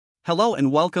Hello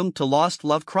and welcome to Lost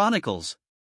Love Chronicles.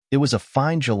 It was a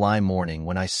fine July morning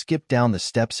when I skipped down the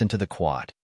steps into the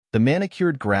quad. The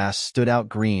manicured grass stood out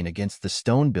green against the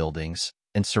stone buildings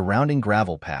and surrounding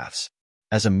gravel paths.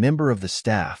 As a member of the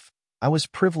staff, I was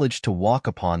privileged to walk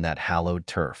upon that hallowed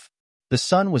turf. The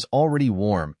sun was already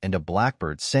warm and a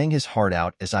blackbird sang his heart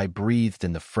out as I breathed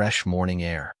in the fresh morning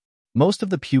air. Most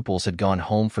of the pupils had gone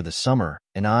home for the summer,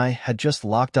 and I had just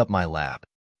locked up my lab.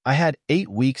 I had 8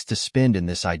 weeks to spend in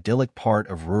this idyllic part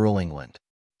of rural England.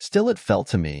 Still, it felt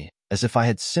to me as if I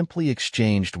had simply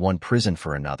exchanged one prison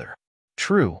for another.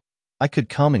 True, I could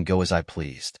come and go as I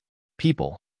pleased.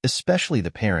 People, especially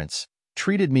the parents,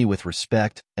 treated me with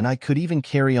respect, and I could even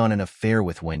carry on an affair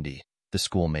with Wendy, the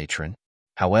school matron.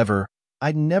 However,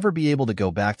 I'd never be able to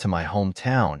go back to my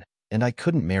hometown, and I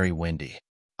couldn't marry Wendy.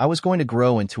 I was going to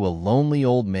grow into a lonely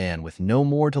old man with no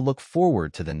more to look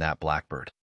forward to than that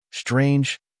blackbird.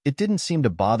 Strange, it didn't seem to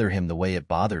bother him the way it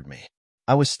bothered me.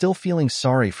 I was still feeling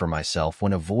sorry for myself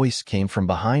when a voice came from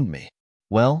behind me.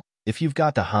 Well, if you've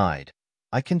got to hide,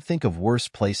 I can think of worse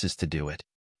places to do it.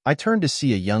 I turned to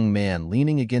see a young man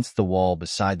leaning against the wall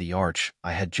beside the arch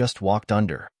I had just walked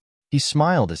under. He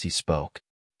smiled as he spoke.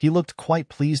 He looked quite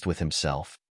pleased with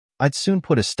himself. I'd soon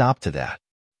put a stop to that.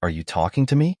 Are you talking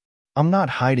to me? I'm not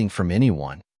hiding from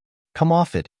anyone. Come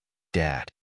off it, Dad.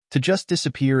 To just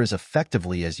disappear as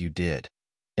effectively as you did,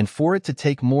 and for it to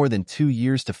take more than 2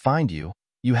 years to find you,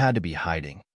 you had to be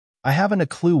hiding. I haven't a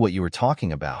clue what you were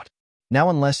talking about. Now,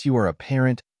 unless you are a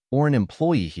parent or an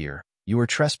employee here, you are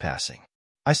trespassing.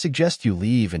 I suggest you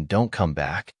leave and don't come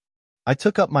back. I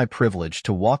took up my privilege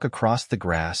to walk across the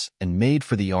grass and made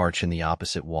for the arch in the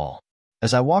opposite wall.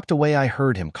 As I walked away, I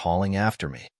heard him calling after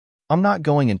me. I'm not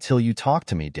going until you talk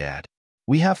to me, Dad.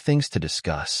 We have things to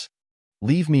discuss.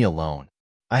 Leave me alone.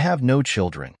 I have no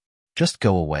children. Just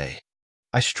go away.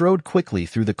 I strode quickly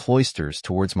through the cloisters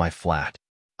towards my flat.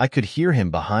 I could hear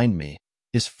him behind me,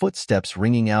 his footsteps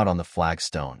ringing out on the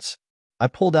flagstones. I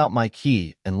pulled out my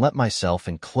key and let myself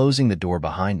in, closing the door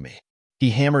behind me. He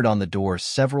hammered on the door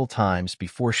several times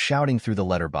before shouting through the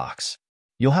letterbox.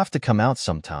 You'll have to come out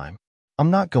sometime.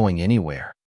 I'm not going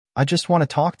anywhere. I just want to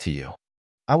talk to you.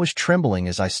 I was trembling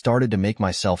as I started to make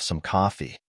myself some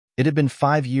coffee. It had been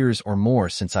 5 years or more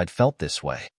since I'd felt this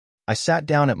way. I sat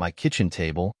down at my kitchen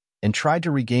table and tried to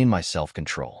regain my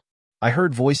self-control. I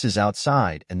heard voices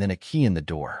outside and then a key in the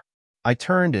door. I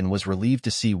turned and was relieved to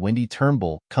see Wendy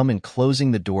Turnbull come in, closing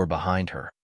the door behind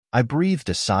her. I breathed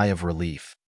a sigh of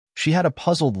relief. She had a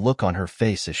puzzled look on her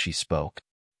face as she spoke.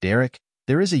 Derek,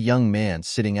 there is a young man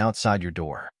sitting outside your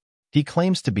door. He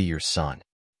claims to be your son.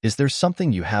 Is there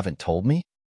something you haven't told me?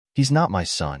 He's not my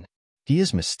son. He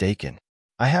is mistaken.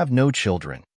 I have no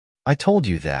children. I told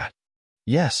you that.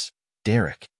 Yes,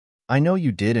 Derek. I know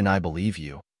you did and I believe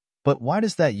you. But why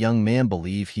does that young man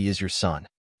believe he is your son?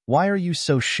 Why are you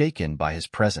so shaken by his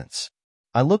presence?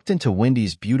 I looked into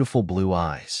Wendy's beautiful blue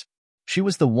eyes. She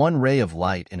was the one ray of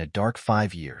light in a dark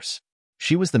 5 years.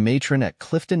 She was the matron at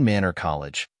Clifton Manor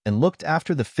College and looked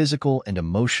after the physical and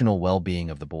emotional well-being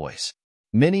of the boys.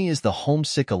 Minnie is the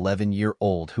homesick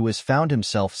 11-year-old who has found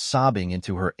himself sobbing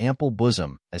into her ample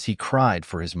bosom as he cried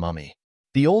for his mummy.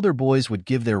 The older boys would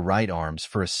give their right arms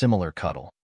for a similar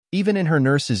cuddle. Even in her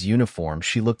nurse's uniform,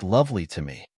 she looked lovely to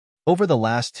me. Over the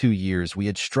last 2 years, we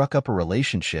had struck up a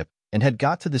relationship and had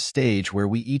got to the stage where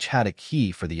we each had a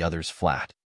key for the other's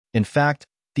flat. In fact,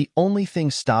 the only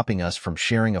thing stopping us from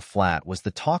sharing a flat was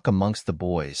the talk amongst the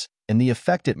boys and the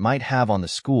effect it might have on the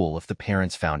school if the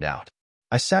parents found out.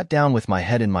 I sat down with my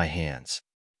head in my hands.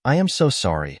 I am so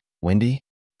sorry, Wendy.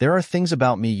 There are things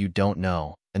about me you don't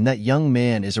know, and that young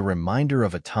man is a reminder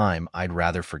of a time I'd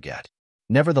rather forget.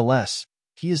 Nevertheless,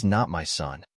 he is not my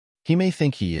son. He may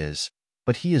think he is,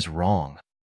 but he is wrong.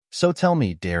 So tell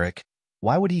me, Derek,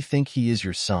 why would he think he is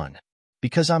your son?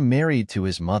 Because I'm married to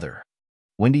his mother.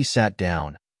 Wendy sat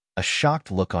down, a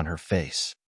shocked look on her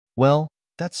face. Well,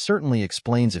 that certainly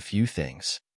explains a few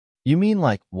things. You mean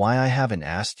like why I haven't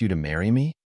asked you to marry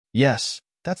me? Yes,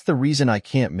 that's the reason I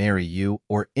can't marry you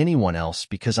or anyone else,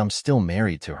 because I'm still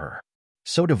married to her.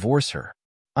 So divorce her.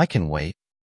 I can wait.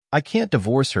 I can't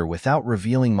divorce her without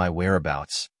revealing my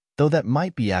whereabouts, though that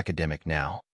might be academic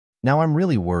now. Now I'm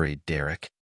really worried, Derek.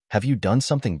 Have you done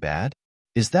something bad?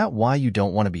 Is that why you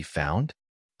don't want to be found?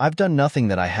 I've done nothing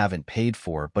that I haven't paid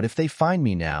for, but if they find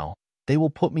me now, they will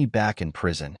put me back in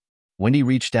prison. Wendy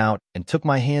reached out and took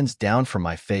my hands down from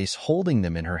my face, holding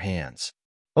them in her hands.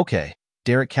 Okay,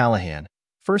 Derek Callahan,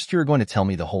 first you're going to tell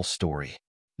me the whole story.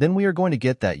 Then we are going to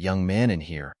get that young man in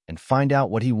here and find out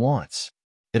what he wants.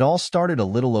 It all started a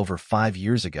little over 5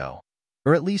 years ago,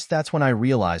 or at least that's when I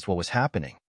realized what was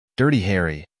happening. Dirty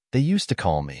Harry, they used to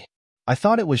call me. I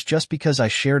thought it was just because I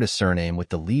shared a surname with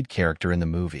the lead character in the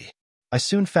movie. I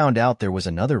soon found out there was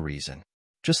another reason.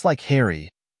 Just like Harry,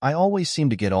 I always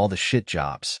seemed to get all the shit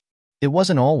jobs. It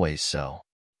wasn't always so.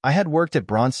 I had worked at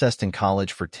Bronseston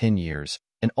College for 10 years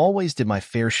and always did my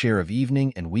fair share of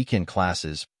evening and weekend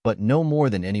classes, but no more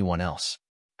than anyone else.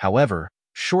 However,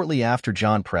 shortly after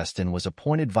John Preston was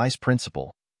appointed vice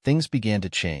principal, things began to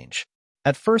change.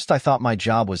 At first, I thought my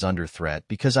job was under threat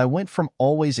because I went from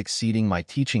always exceeding my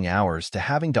teaching hours to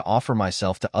having to offer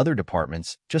myself to other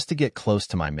departments just to get close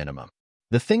to my minimum.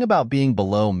 The thing about being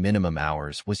below minimum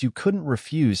hours was you couldn't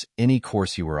refuse any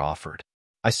course you were offered.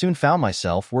 I soon found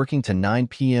myself working to 9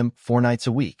 p.m. 4 nights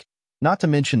a week, not to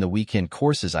mention the weekend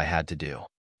courses I had to do.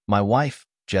 My wife,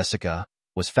 Jessica,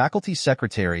 was faculty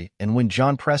secretary, and when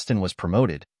John Preston was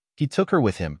promoted, he took her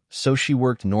with him, so she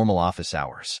worked normal office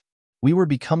hours. We were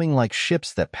becoming like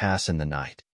ships that pass in the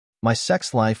night. My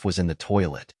sex life was in the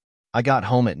toilet. I got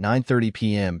home at 9:30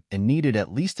 p.m. and needed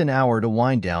at least an hour to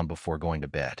wind down before going to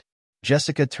bed.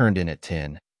 Jessica turned in at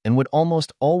 10 and would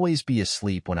almost always be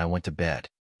asleep when I went to bed.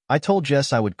 I told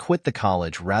Jess I would quit the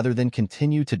college rather than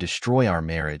continue to destroy our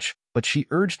marriage, but she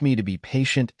urged me to be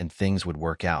patient and things would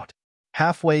work out.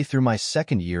 Halfway through my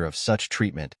second year of such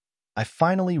treatment, I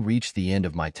finally reached the end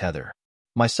of my tether.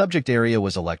 My subject area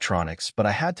was electronics, but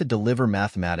I had to deliver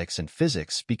mathematics and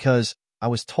physics because, I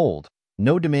was told,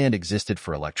 no demand existed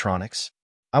for electronics.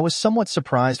 I was somewhat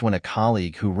surprised when a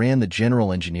colleague who ran the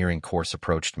general engineering course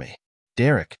approached me.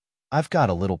 "Derek, I've got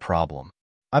a little problem.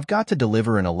 I've got to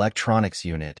deliver an electronics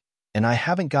unit, and I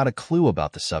haven't got a clue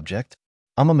about the subject.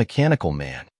 I'm a mechanical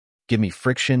man. Give me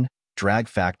friction, drag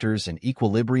factors, and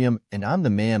equilibrium, and I'm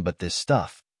the man, but this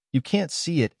stuff, you can't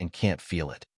see it and can't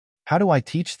feel it. How do I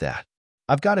teach that?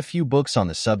 I've got a few books on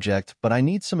the subject, but I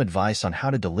need some advice on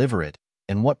how to deliver it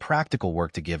and what practical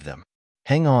work to give them."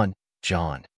 "Hang on,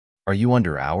 John. Are you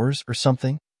under hours or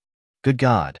something?" "Good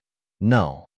God,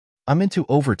 no. I'm into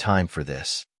overtime for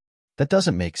this." "That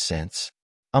doesn't make sense.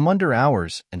 I'm under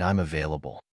hours and I'm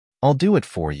available. I'll do it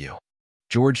for you."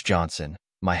 George Johnson,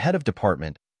 my head of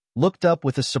department, looked up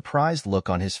with a surprised look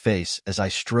on his face as I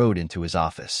strode into his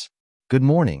office. "Good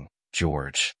morning,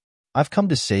 George. I've come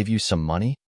to save you some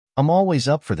money." "I'm always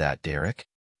up for that, Derek.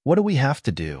 What do we have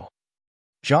to do?"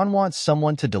 "John wants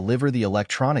someone to deliver the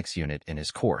electronics unit in his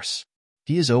course.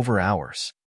 He is over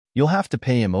hours. You'll have to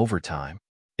pay him overtime.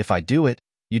 If I do it,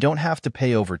 you don't have to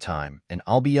pay overtime, and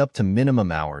I'll be up to minimum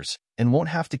hours and won't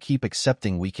have to keep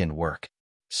accepting weekend work."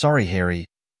 "Sorry, Harry.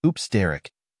 Oops,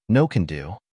 Derek. No can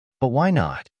do." "But why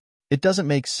not?" "It doesn't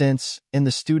make sense, and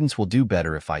the students will do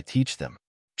better if I teach them."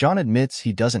 John admits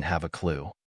he doesn't have a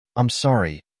clue. "I'm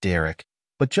sorry, Derek,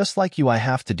 but just like you, I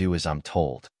have to do as I'm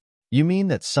told." "You mean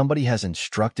that somebody has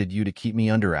instructed you to keep me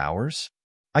under hours?"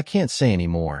 "I can't say any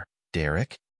more,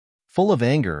 Derek." Full of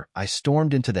anger, I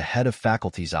stormed into the head of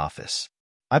faculty's office.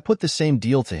 I put the same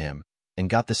deal to him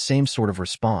and got the same sort of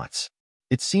response.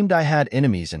 It seemed I had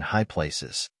enemies in high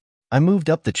places. I moved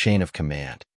up the chain of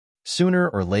command. Sooner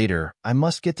or later, I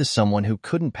must get to someone who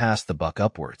couldn't pass the buck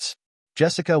upwards.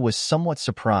 Jessica was somewhat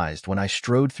surprised when I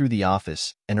strode through the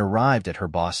office and arrived at her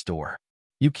boss' door.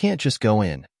 "You can't just go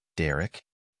in, Derek.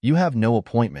 You have no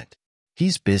appointment.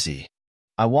 He's busy."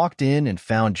 I walked in and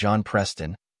found John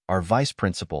Preston, our vice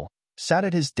principal, sat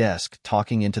at his desk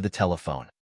talking into the telephone.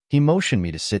 He motioned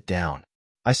me to sit down.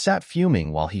 I sat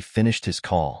fuming while he finished his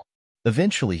call.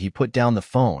 Eventually, he put down the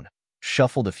phone,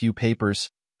 shuffled a few papers,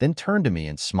 then turned to me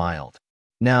and smiled.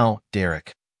 "Now,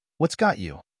 Derek, what's got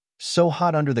you so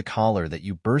hot under the collar that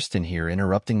you burst in here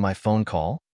interrupting my phone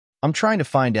call?" "I'm trying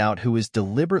to find out who is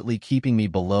deliberately keeping me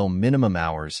below minimum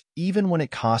hours, even when it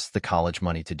costs the college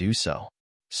money to do so.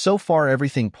 So far,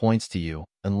 everything points to you,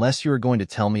 unless you are going to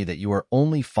tell me that you are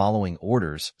only following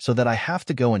orders so that I have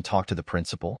to go and talk to the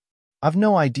principal. I've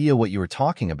no idea what you are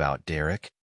talking about, Derek.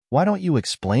 Why don't you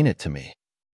explain it to me?"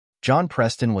 John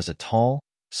Preston was a tall,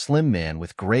 slim man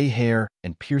with gray hair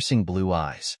and piercing blue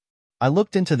eyes. I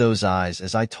looked into those eyes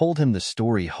as I told him the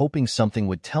story, hoping something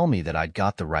would tell me that I'd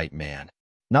got the right man.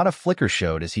 Not a flicker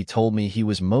showed as he told me he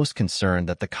was most concerned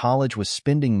that the college was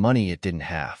spending money it didn't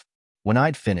have. When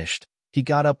I'd finished, he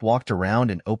got up, walked around,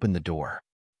 and opened the door.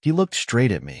 He looked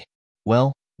straight at me.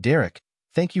 "Well, Derek,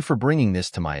 thank you for bringing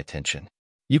this to my attention.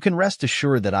 You can rest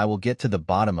assured that I will get to the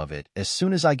bottom of it as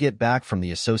soon as I get back from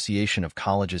the Association of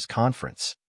Colleges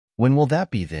conference." "When will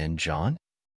that be then, John?"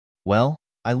 "Well,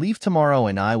 I leave tomorrow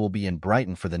and I will be in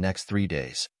Brighton for the next 3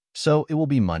 days, so it will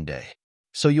be Monday.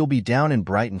 So you'll be down in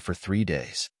Brighton for 3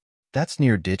 days. That's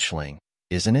near Ditchling,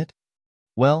 isn't it?"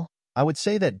 "Well, I would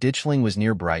say that Ditchling was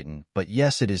near Brighton, but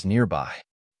yes, it is nearby."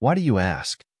 "Why do you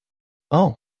ask?"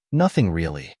 "Oh, nothing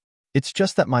really. It's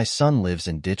just that my son lives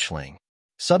in Ditchling.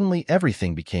 Suddenly,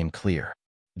 everything became clear.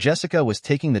 Jessica was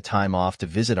taking the time off to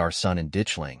visit our son in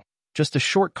Ditchling, just a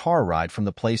short car ride from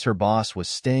the place her boss was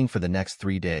staying for the next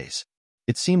 3 days.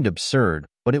 It seemed absurd,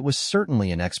 but it was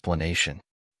certainly an explanation.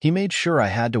 He made sure I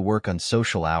had to work on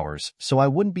social hours so I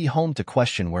wouldn't be home to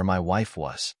question where my wife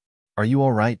was. "Are you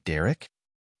all right, Derek?"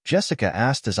 Jessica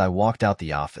asked as I walked out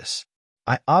the office.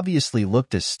 I obviously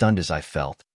looked as stunned as I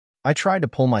felt. I tried to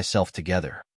pull myself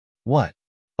together. "What?"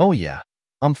 "Oh yeah,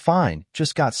 I'm fine,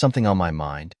 just got something on my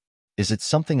mind." "Is it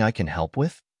something I can help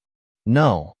with?"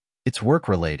 "No, it's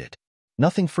work-related.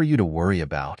 Nothing for you to worry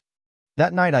about."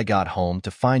 That night I got home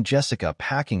to find Jessica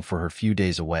packing for her few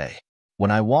days away. When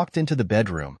I walked into the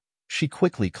bedroom, she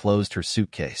quickly closed her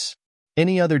suitcase.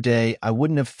 Any other day, I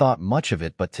wouldn't have thought much of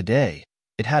it, but today,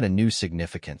 it had a new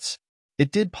significance.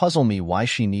 It did puzzle me why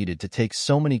she needed to take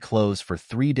so many clothes for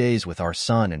 3 days with our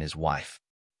son and his wife.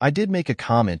 I did make a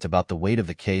comment about the weight of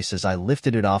the case as I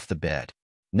lifted it off the bed.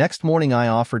 Next morning, I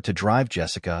offered to drive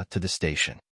Jessica to the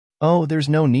station. "Oh, there's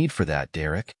no need for that,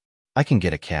 Derek. I can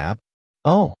get a cab."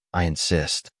 "Oh, I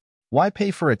insist. Why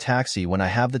pay for a taxi when I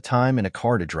have the time and a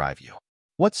car to drive you?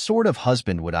 What sort of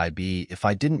husband would I be if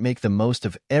I didn't make the most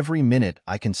of every minute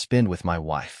I can spend with my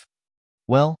wife?"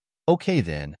 "Well, okay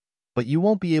then, but you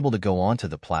won't be able to go onto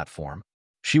the platform."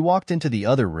 She walked into the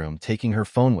other room, taking her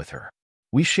phone with her.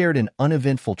 We shared an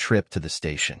uneventful trip to the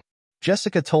station.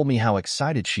 Jessica told me how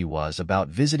excited she was about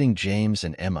visiting James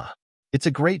and Emma. "It's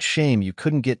a great shame you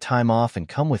couldn't get time off and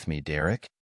come with me, Derek."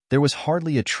 There was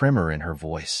hardly a tremor in her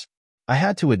voice. I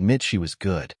had to admit she was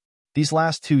good. These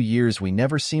last 2 years we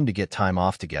never seemed to get time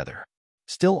off together.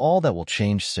 Still, all that will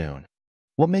change soon.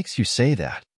 "What makes you say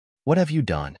that? What have you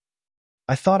done?"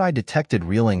 I thought I detected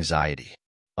real anxiety.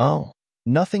 "Oh,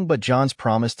 nothing, but John's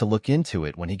promised to look into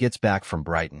it when he gets back from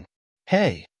Brighton."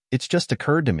 "Hey, it's just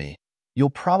occurred to me. You'll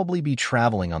probably be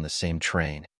traveling on the same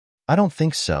train." "I don't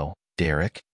think so,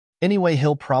 Derek. Anyway,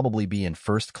 he'll probably be in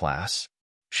first class."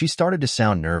 She started to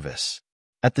sound nervous.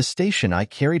 At the station, I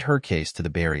carried her case to the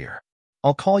barrier.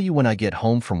 "I'll call you when I get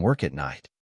home from work at night."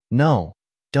 "No,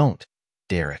 don't,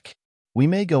 Derek. We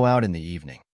may go out in the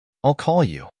evening." "I'll call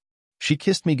you." She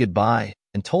kissed me goodbye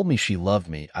and told me she loved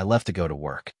me. I left to go to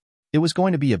work. It was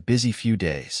going to be a busy few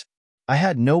days. I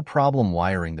had no problem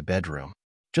wiring the bedroom.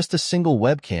 Just a single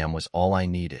webcam was all I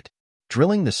needed.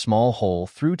 Drilling the small hole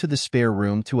through to the spare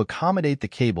room to accommodate the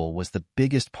cable was the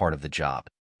biggest part of the job.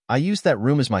 I used that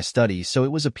room as my study, so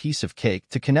it was a piece of cake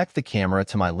to connect the camera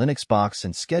to my Linux box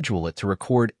and schedule it to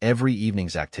record every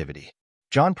evening's activity.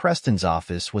 John Preston's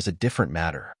office was a different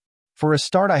matter. For a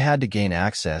start, I had to gain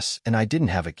access, and I didn't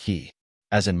have a key.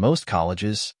 As in most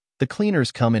colleges, the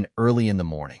cleaners come in early in the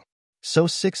morning. So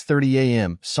 6:30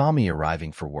 a.m. saw me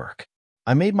arriving for work.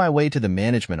 I made my way to the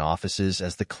management offices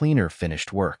as the cleaner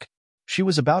finished work. She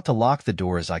was about to lock the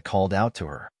door as I called out to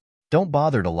her. "Don't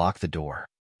bother to lock the door.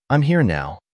 I'm here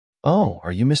now." "Oh,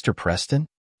 are you Mr. Preston?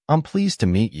 I'm pleased to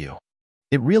meet you."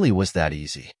 It really was that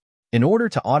easy. In order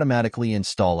to automatically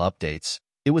install updates,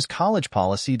 it was college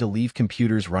policy to leave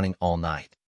computers running all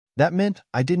night. That meant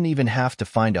I didn't even have to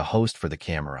find a host for the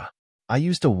camera. I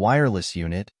used a wireless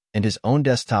unit and his own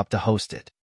desktop to host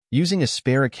it. Using a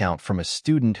spare account from a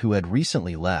student who had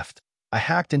recently left, I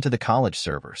hacked into the college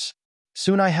servers.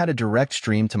 Soon I had a direct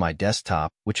stream to my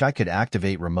desktop, which I could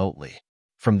activate remotely.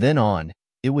 From then on,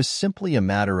 it was simply a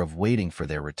matter of waiting for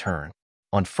their return.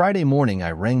 On Friday morning,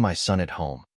 I rang my son at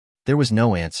home. There was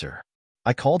no answer.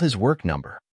 I called his work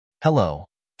number. "Hello,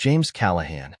 James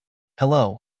Callahan."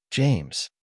 "Hello, James.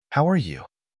 How are you?"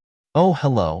 "Oh,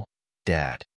 hello,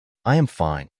 Dad. I am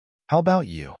fine. How about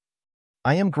you?"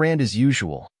 "I am grand as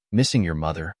usual, missing your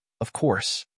mother, of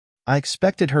course." I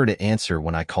expected her to answer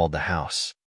when I called the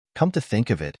house. "Come to think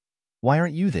of it, why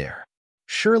aren't you there?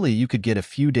 Surely you could get a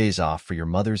few days off for your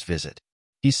mother's visit."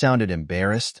 He sounded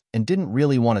embarrassed and didn't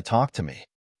really want to talk to me.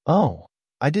 "Oh,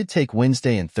 I did take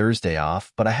Wednesday and Thursday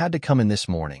off, but I had to come in this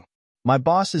morning. My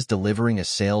boss is delivering a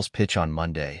sales pitch on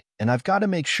Monday, and I've got to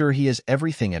make sure he has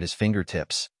everything at his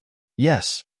fingertips."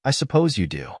 "Yes, I suppose you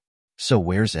do. So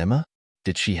where's Emma?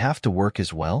 Did she have to work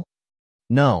as well?"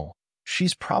 "No,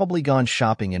 she's probably gone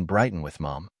shopping in Brighton with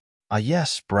Mom." "Ah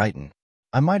yes, Brighton.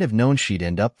 I might have known she'd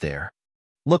end up there."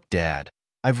 "Look, Dad,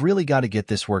 I've really got to get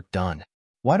this work done.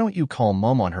 Why don't you call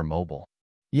Mom on her mobile?"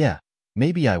 "Yeah,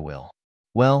 maybe I will."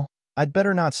 "Well, I'd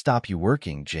better not stop you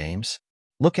working, James.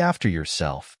 Look after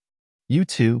yourself." "You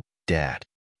too, Dad.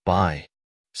 Bye."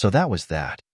 So that was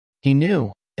that. He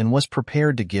knew and was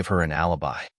prepared to give her an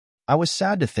alibi. I was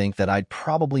sad to think that I'd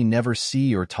probably never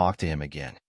see or talk to him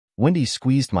again. Wendy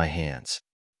squeezed my hands.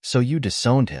 "So you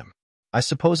disowned him. I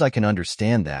suppose I can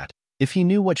understand that. If he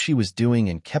knew what she was doing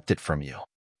and kept it from you.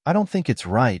 I don't think it's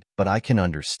right, but I can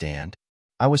understand.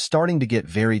 I was starting to get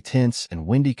very tense and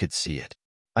Wendy could see it.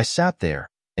 I sat there,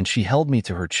 and she held me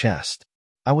to her chest.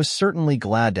 I was certainly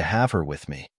glad to have her with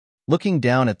me. Looking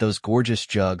down at those gorgeous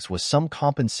jugs was some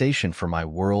compensation for my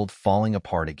world falling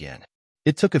apart again.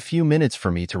 It took a few minutes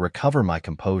for me to recover my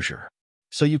composure.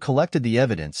 So you collected the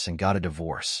evidence and got a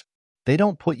divorce. They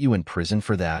don't put you in prison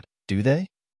for that, do they?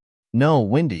 No,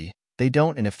 Wendy, they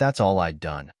don't, and if that's all I'd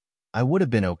done, I would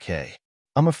have been okay.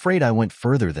 I'm afraid I went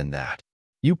further than that.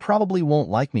 You probably won't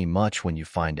like me much when you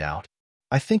find out.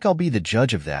 I think I'll be the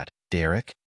judge of that,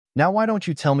 Derek. Now why don't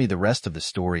you tell me the rest of the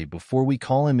story before we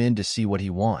call him in to see what he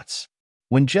wants?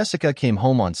 When Jessica came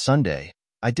home on Sunday,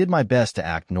 I did my best to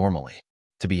act normally.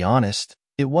 To be honest,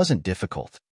 it wasn't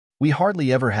difficult. We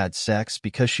hardly ever had sex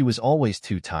because she was always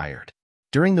too tired.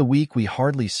 During the week, we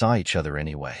hardly saw each other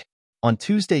anyway. On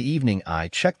Tuesday evening, I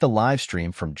checked the live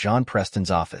stream from John Preston's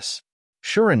office.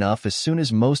 Sure enough, as soon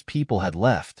as most people had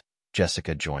left,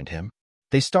 Jessica joined him.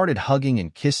 They started hugging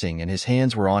and kissing, and his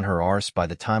hands were on her arse by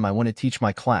the time I went to teach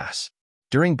my class.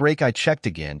 During break, I checked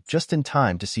again, just in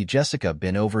time to see Jessica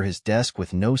bent over his desk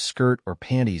with no skirt or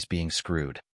panties being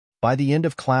screwed. By the end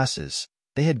of classes,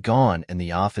 they had gone and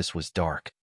the office was dark.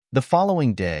 The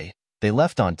following day, they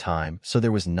left on time, so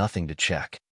there was nothing to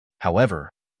check.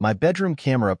 However, my bedroom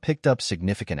camera picked up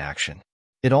significant action.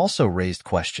 It also raised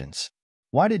questions.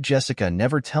 Why did Jessica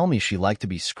never tell me she liked to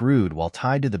be screwed while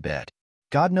tied to the bed?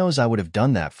 God knows I would have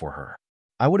done that for her.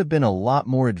 I would have been a lot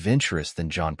more adventurous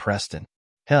than John Preston.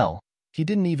 Hell, he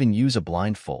didn't even use a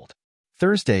blindfold.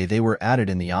 Thursday, they were at it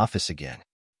in the office again.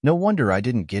 No wonder I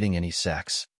didn't getting any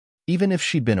sex. Even if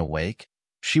she'd been awake,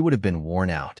 she would have been worn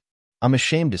out. I'm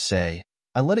ashamed to say,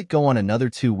 I let it go on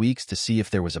another 2 weeks to see if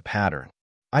there was a pattern.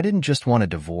 I didn't just want a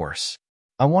divorce.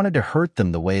 I wanted to hurt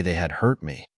them the way they had hurt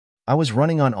me. I was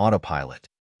running on autopilot.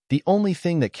 The only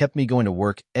thing that kept me going to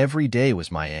work every day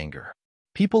was my anger.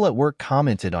 People at work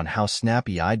commented on how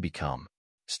snappy I'd become.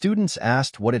 Students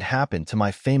asked what had happened to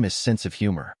my famous sense of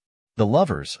humor. The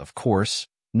lovers, of course,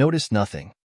 noticed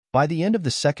nothing. By the end of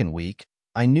the second week,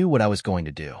 I knew what I was going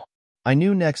to do. I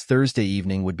knew next Thursday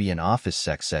evening would be an office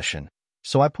sex session,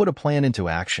 so I put a plan into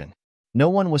action. No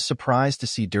one was surprised to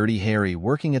see Dirty Harry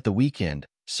working at the weekend,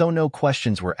 so no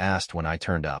questions were asked when I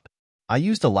turned up. I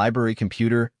used a library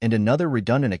computer and another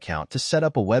redundant account to set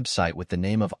up a website with the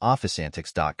name of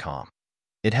OfficeAntics.com.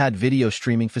 It had video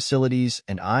streaming facilities,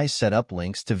 and I set up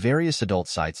links to various adult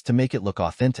sites to make it look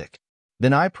authentic.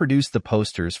 Then I produced the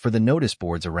posters for the notice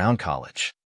boards around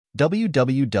college.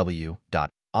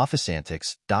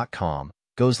 www.officeantics.com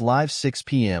goes live 6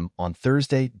 p.m. on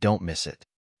Thursday. Don't miss it.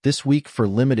 This week, for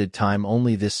limited time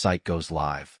only, this site goes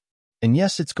live. And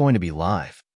yes, it's going to be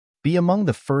live. Be among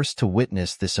the first to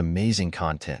witness this amazing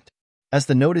content. As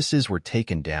the notices were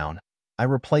taken down, I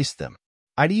replaced them.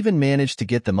 I'd even managed to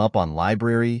get them up on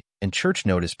library and church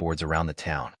notice boards around the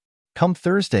town. Come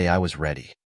Thursday, I was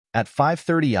ready. At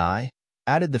 5:30, I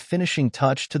added the finishing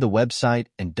touch to the website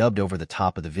and dubbed over the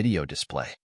top of the video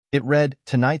display. It read,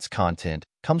 "Tonight's content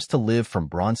comes to live from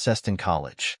Braunceston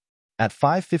College." At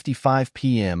 5:55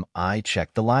 p.m., I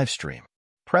checked the live stream.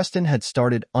 Preston had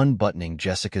started unbuttoning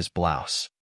Jessica's blouse.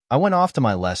 I went off to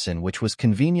my lesson, which was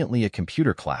conveniently a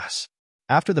computer class.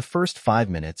 After the first 5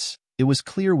 minutes, it was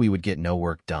clear we would get no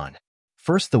work done.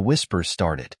 First, the whispers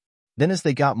started. Then, as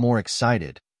they got more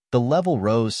excited, the level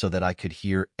rose so that I could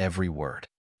hear every word.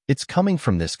 It's coming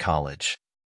from this college.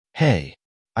 Hey,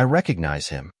 I recognize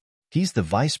him. He's the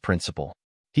vice principal.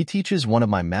 He teaches one of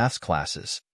my maths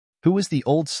classes. Who is the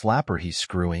old slapper he's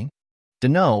screwing?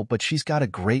 Dunno, but she's got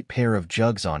a great pair of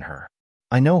jugs on her.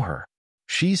 I know her.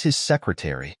 She's his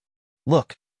secretary.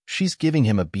 Look, she's giving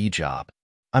him a B job.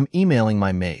 I'm emailing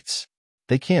my mates.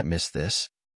 They can't miss this.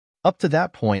 Up to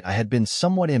that point, I had been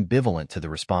somewhat ambivalent to the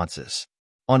responses.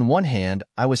 On one hand,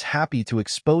 I was happy to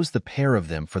expose the pair of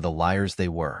them for the liars they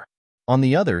were. On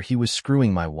the other, he was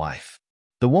screwing my wife,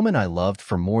 the woman I loved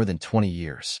for more than 20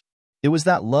 years. It was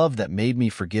that love that made me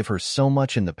forgive her so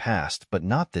much in the past, but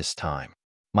not this time.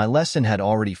 My lesson had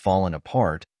already fallen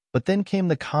apart, but then came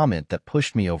the comment that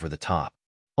pushed me over the top.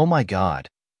 Oh my God,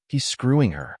 he's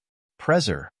screwing her.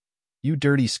 Prezzer, you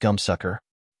dirty scumsucker.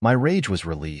 My rage was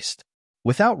released.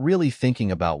 Without really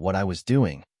thinking about what I was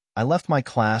doing, I left my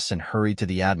class and hurried to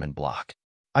the admin block.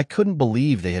 I couldn't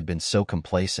believe they had been so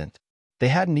complacent. They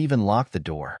hadn't even locked the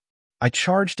door. I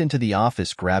charged into the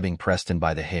office, grabbing Preston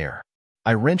by the hair.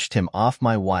 I wrenched him off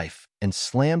my wife and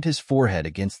slammed his forehead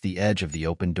against the edge of the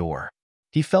open door.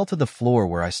 He fell to the floor,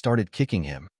 where I started kicking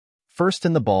him, first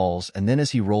in the balls and then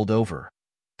as he rolled over.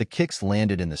 The kicks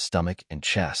landed in the stomach and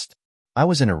chest. I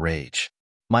was in a rage.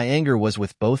 My anger was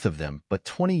with both of them, but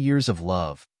 20 years of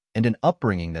love and an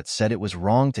upbringing that said it was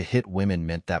wrong to hit women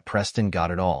meant that Preston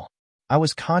got it all. I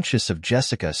was conscious of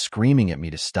Jessica screaming at me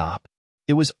to stop.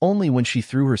 It was only when she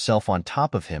threw herself on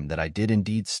top of him that I did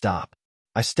indeed stop.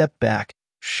 I stepped back,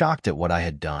 shocked at what I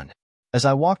had done. As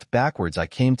I walked backwards, I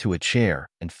came to a chair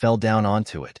and fell down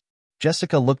onto it.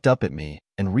 Jessica looked up at me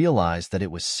and realized that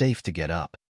it was safe to get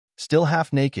up. Still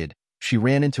half naked, she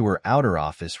ran into her outer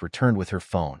office, returned with her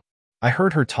phone. I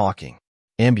heard her talking.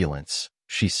 "Ambulance,"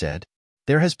 she said.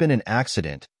 "There has been an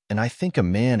accident, and I think a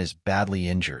man is badly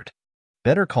injured."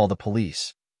 "Better call the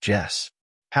police, Jess.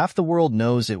 Half the world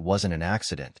knows it wasn't an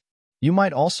accident. You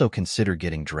might also consider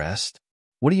getting dressed."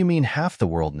 "What do you mean half the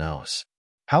world knows?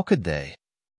 How could they?"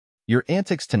 "Your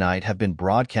antics tonight have been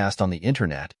broadcast on the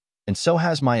internet, and so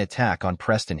has my attack on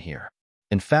Preston here.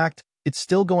 In fact, it's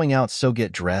still going out, so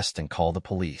get dressed and call the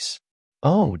police."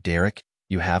 "Oh, Derek,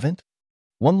 you haven't?"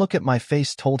 One look at my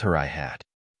face told her I had.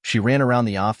 She ran around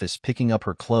the office picking up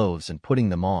her clothes and putting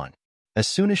them on. As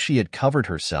soon as she had covered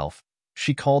herself,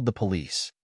 she called the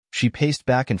police. She paced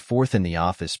back and forth in the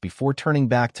office before turning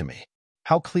back to me.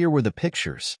 "How clear were the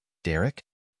pictures, Derek?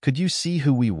 Could you see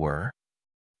who we were?"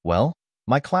 "Well,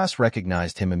 my class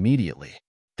recognized him immediately.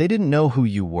 They didn't know who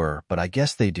you were, but I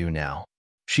guess they do now."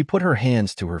 She put her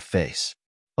hands to her face.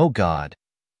 "Oh God,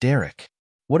 Derek,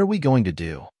 what are we going to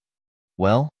do?"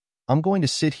 "Well, I'm going to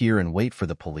sit here and wait for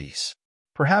the police.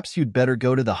 Perhaps you'd better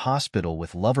go to the hospital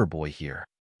with Loverboy here."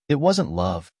 "It wasn't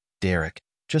love, Derek,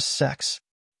 just sex.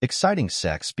 Exciting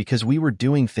sex because we were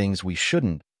doing things we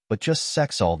shouldn't, but just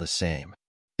sex all the same.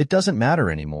 It doesn't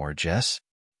matter anymore, Jess.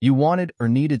 You wanted or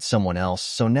needed someone else,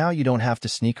 so now you don't have to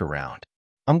sneak around.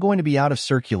 I'm going to be out of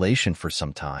circulation for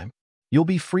some time. You'll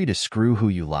be free to screw who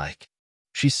you like."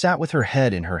 She sat with her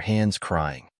head in her hands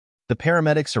crying. The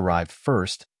paramedics arrived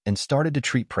first and started to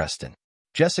treat Preston.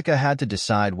 Jessica had to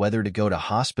decide whether to go to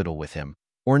hospital with him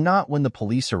or not when the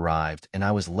police arrived, and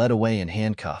I was led away in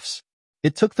handcuffs.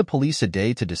 It took the police a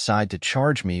day to decide to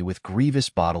charge me with grievous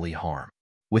bodily harm.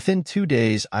 Within 2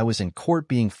 days, I was in court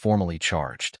being formally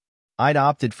charged. I'd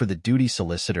opted for the duty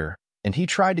solicitor, and he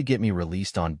tried to get me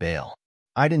released on bail.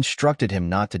 I'd instructed him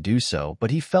not to do so,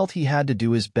 but he felt he had to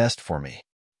do his best for me.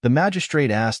 The magistrate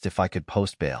asked if I could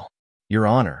post bail. "Your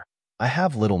Honor, I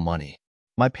have little money.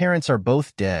 My parents are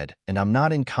both dead, and I'm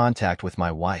not in contact with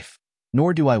my wife,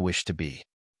 nor do I wish to be.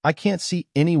 I can't see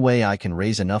any way I can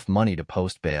raise enough money to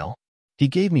post bail." He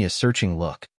gave me a searching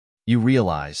look. "You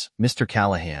realize, Mr.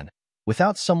 Callahan,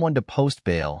 without someone to post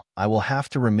bail, I will have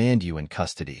to remand you in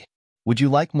custody. Would you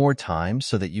like more time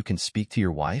so that you can speak to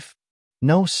your wife?"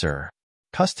 "No, sir.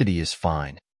 Custody is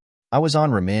fine. I was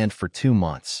on remand for 2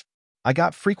 months. I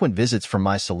got frequent visits from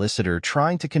my solicitor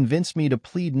trying to convince me to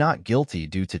plead not guilty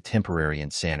due to temporary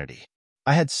insanity.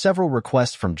 I had several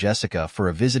requests from Jessica for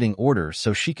a visiting order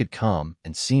so she could come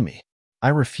and see me. I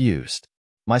refused.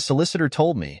 My solicitor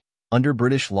told me, under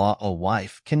British law, a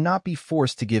wife cannot be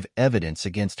forced to give evidence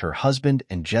against her husband,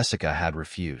 and Jessica had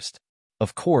refused.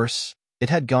 Of course, it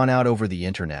had gone out over the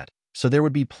internet, so there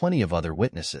would be plenty of other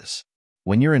witnesses.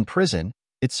 When you're in prison,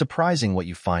 it's surprising what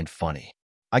you find funny.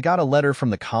 I got a letter from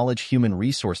the college human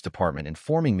resource department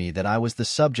informing me that I was the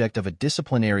subject of a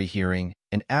disciplinary hearing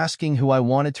and asking who I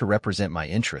wanted to represent my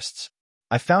interests.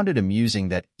 I found it amusing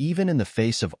that even in the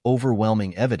face of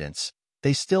overwhelming evidence,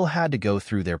 they still had to go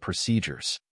through their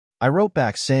procedures. I wrote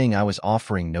back saying I was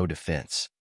offering no defense.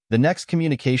 The next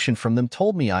communication from them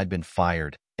told me I'd been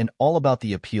fired and all about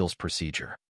the appeals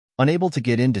procedure. Unable to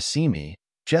get in to see me,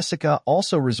 Jessica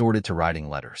also resorted to writing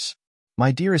letters.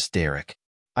 "My dearest Derek,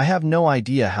 I have no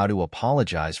idea how to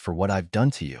apologize for what I've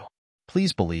done to you.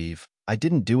 Please believe I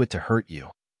didn't do it to hurt you,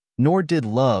 nor did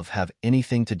love have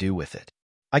anything to do with it.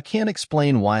 I can't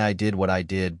explain why I did what I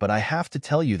did, but I have to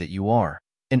tell you that you are,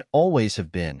 and always have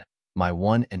been, my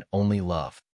one and only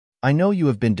love. I know you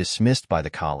have been dismissed by the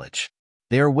college.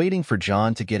 They are waiting for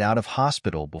John to get out of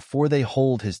hospital before they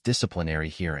hold his disciplinary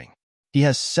hearing. He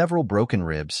has several broken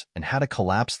ribs and had a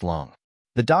collapsed lung.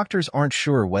 The doctors aren't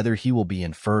sure whether he will be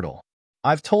infertile.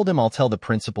 I've told him I'll tell the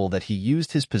principal that he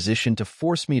used his position to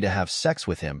force me to have sex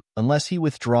with him unless he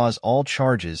withdraws all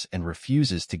charges and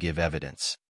refuses to give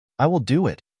evidence. I will do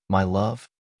it, my love.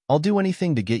 I'll do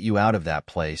anything to get you out of that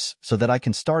place so that I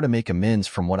can start to make amends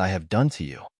from what I have done to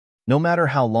you. No matter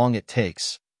how long it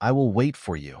takes, I will wait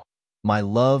for you, my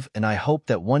love, and I hope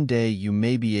that one day you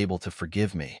may be able to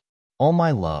forgive me. All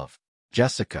my love,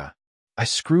 Jessica." I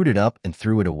screwed it up and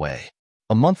threw it away.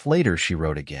 A month later, she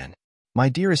wrote again. "My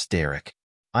dearest Derek,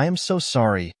 I am so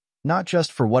sorry, not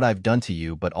just for what I've done to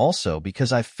you, but also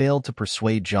because I failed to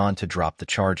persuade John to drop the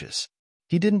charges.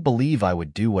 He didn't believe I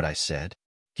would do what I said.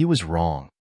 He was wrong.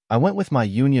 I went with my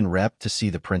union rep to see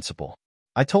the principal.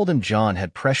 I told him John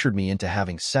had pressured me into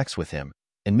having sex with him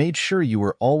and made sure you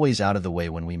were always out of the way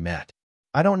when we met.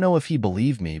 I don't know if he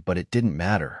believed me, but it didn't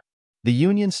matter. The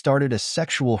union started a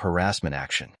sexual harassment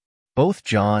action. Both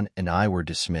John and I were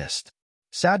dismissed.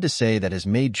 Sad to say, that has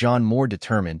made John more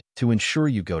determined to ensure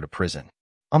you go to prison.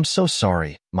 I'm so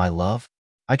sorry, my love.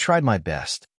 I tried my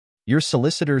best. Your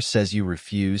solicitor says you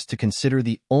refuse to consider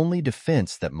the only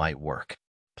defense that might work.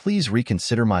 Please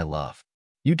reconsider, my love.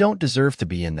 You don't deserve to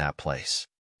be in that place.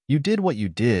 You did what you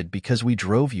did because we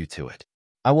drove you to it.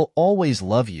 I will always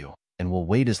love you and will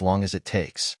wait as long as it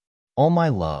takes. All my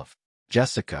love,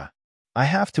 Jessica. I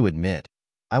have to admit,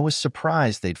 I was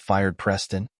surprised they'd fired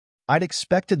Preston. I'd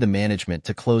expected the management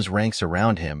to close ranks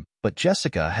around him, but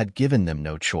Jessica had given them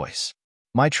no choice.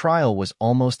 My trial was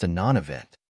almost a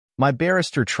non-event. My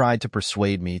barrister tried to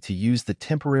persuade me to use the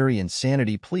temporary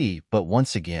insanity plea, but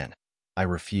once again, I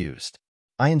refused.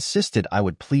 I insisted I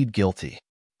would plead guilty.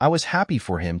 I was happy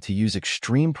for him to use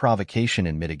extreme provocation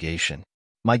and mitigation.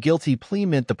 My guilty plea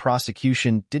meant the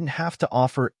prosecution didn't have to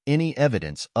offer any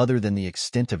evidence other than the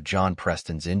extent of John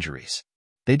Preston's injuries.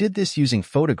 They did this using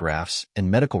photographs and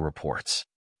medical reports.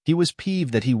 He was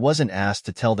peeved that he wasn't asked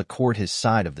to tell the court his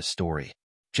side of the story.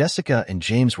 Jessica and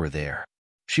James were there.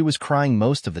 She was crying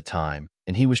most of the time,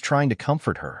 and he was trying to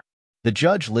comfort her. The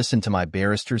judge listened to my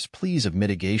barrister's pleas of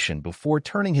mitigation before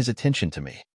turning his attention to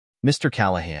me. Mr.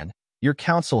 Callahan, your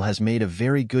counsel has made a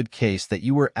very good case that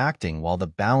you were acting while the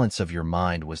balance of your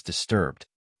mind was disturbed.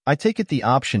 I take it the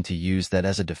option to use that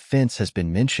as a defense has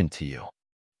been mentioned to you.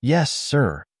 Yes,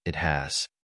 sir, it has.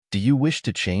 Do you wish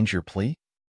to change your plea?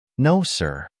 No,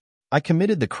 sir. I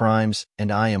committed the crimes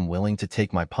and I am willing to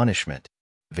take my punishment.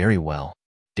 Very well.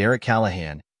 Derek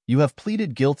Callahan, you have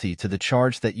pleaded guilty to the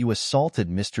charge that you assaulted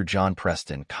Mr. John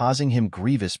Preston, causing him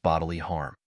grievous bodily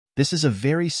harm. This is a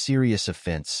very serious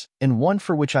offense, and one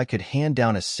for which I could hand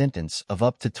down a sentence of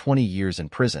up to 20 years in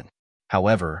prison.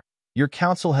 However, your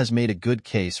counsel has made a good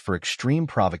case for extreme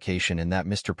provocation in that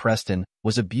Mr. Preston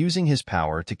was abusing his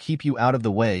power to keep you out of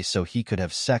the way so he could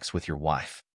have sex with your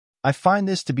wife. I find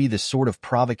this to be the sort of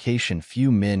provocation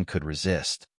few men could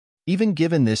resist. Even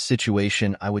given this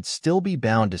situation, I would still be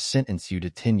bound to sentence you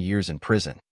to 10 years in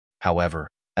prison. However,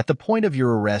 at the point of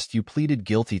your arrest, you pleaded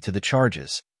guilty to the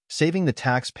charges, saving the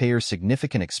taxpayer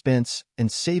significant expense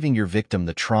and saving your victim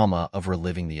the trauma of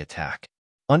reliving the attack.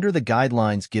 Under the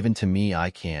guidelines given to me, I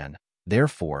can,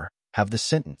 therefore, have the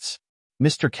sentence.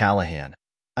 Mr. Callahan,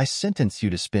 I sentence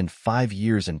you to spend 5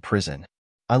 years in prison.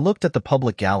 I looked at the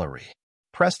public gallery.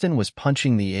 Preston was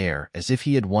punching the air as if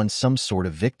he had won some sort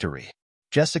of victory.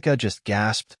 Jessica just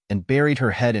gasped and buried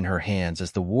her head in her hands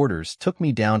as the warders took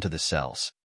me down to the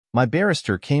cells. My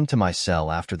barrister came to my cell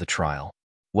after the trial.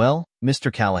 Well, Mr.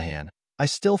 Callahan, I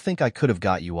still think I could have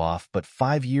got you off, but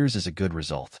 5 years is a good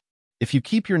result. If you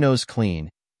keep your nose clean,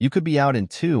 you could be out in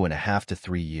 2.5 to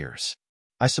 3 years.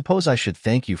 I suppose I should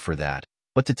thank you for that,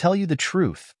 but to tell you the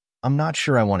truth, I'm not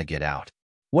sure I want to get out.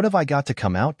 What have I got to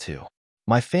come out to?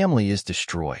 My family is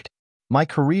destroyed. My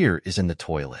career is in the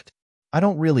toilet. I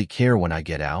don't really care when I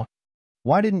get out.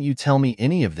 Why didn't you tell me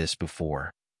any of this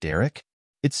before, Derek?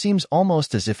 It seems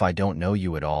almost as if I don't know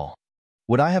you at all.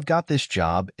 Would I have got this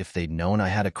job if they'd known I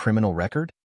had a criminal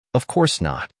record? Of course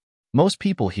not. Most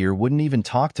people here wouldn't even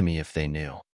talk to me if they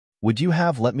knew. Would you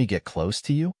have let me get close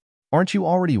to you? Aren't you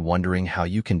already wondering how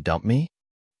you can dump me?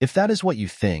 If that is what you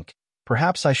think,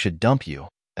 perhaps I should dump you,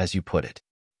 as you put it.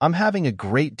 I'm having a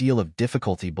great deal of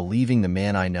difficulty believing the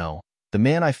man I know, the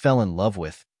man I fell in love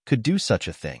with, could do such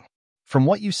a thing. From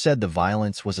what you said, the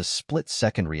violence was a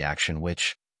split-second reaction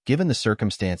which, given the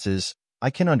circumstances,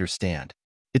 I can understand.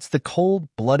 It's the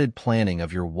cold-blooded planning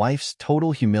of your wife's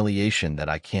total humiliation that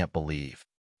I can't believe.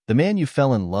 The man you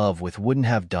fell in love with wouldn't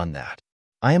have done that.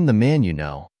 I am the man you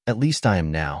know, at least I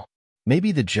am now.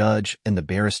 Maybe the judge and the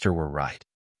barrister were right.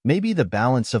 Maybe the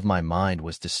balance of my mind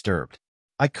was disturbed.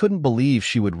 I couldn't believe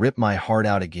she would rip my heart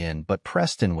out again, but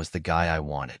Preston was the guy I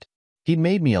wanted. He'd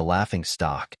made me a laughing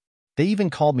stock. They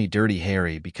even called me Dirty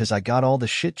Harry because I got all the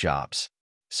shit jobs.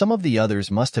 Some of the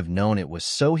others must have known it was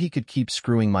so he could keep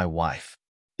screwing my wife.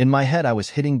 In my head, I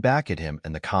was hitting back at him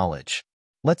and the college.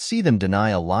 Let's see them deny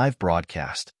a live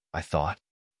broadcast, I thought.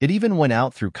 It even went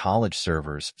out through college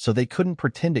servers, so they couldn't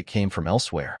pretend it came from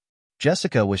elsewhere.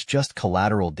 Jessica was just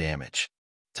collateral damage.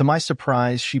 To my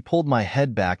surprise, she pulled my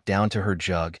head back down to her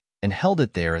jug and held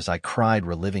it there as I cried,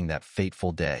 reliving that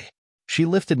fateful day. She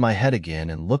lifted my head again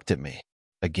and looked at me.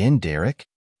 Again, Derek?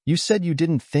 You said you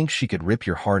didn't think she could rip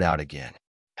your heart out again.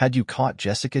 Had you caught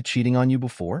Jessica cheating on you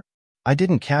before? I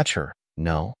didn't catch her,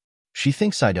 no. She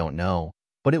thinks I don't know,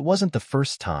 but it wasn't the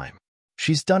first time.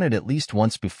 She's done it at least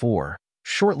once before,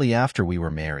 Shortly after we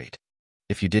were married.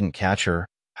 If you didn't catch her,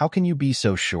 how can you be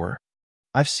so sure?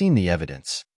 I've seen the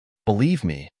evidence. Believe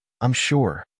me, I'm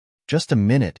sure. Just a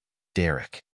minute,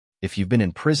 Derek. If you've been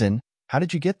in prison, how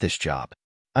did you get this job?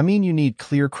 I mean, you need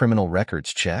clear criminal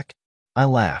records check? I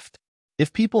laughed.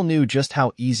 If people knew just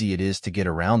how easy it is to get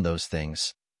around those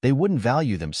things, they wouldn't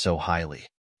value them so highly.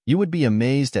 You would be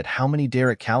amazed at how many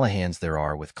Derek Callahans there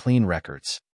are with clean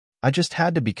records. I just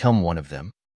had to become one of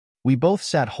them. We both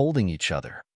sat holding each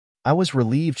other. I was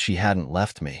relieved she hadn't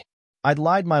left me. I'd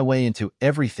lied my way into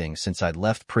everything since I'd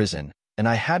left prison, and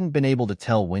I hadn't been able to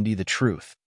tell Wendy the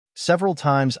truth. Several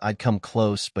times I'd come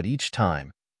close, but each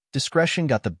time, discretion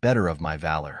got the better of my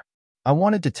valor. I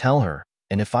wanted to tell her,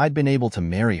 and if I'd been able to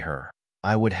marry her,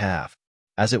 I would have.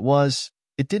 As it was,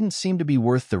 it didn't seem to be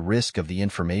worth the risk of the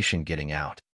information getting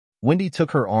out. Wendy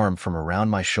took her arm from around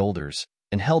my shoulders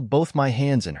and held both my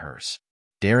hands in hers.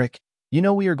 Derek, you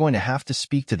know we are going to have to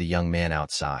speak to the young man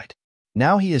outside.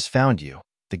 Now he has found you,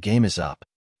 the game is up.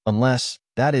 Unless,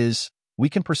 that is, we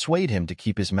can persuade him to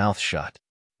keep his mouth shut.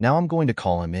 Now I'm going to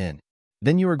call him in.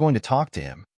 Then you are going to talk to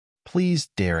him. Please,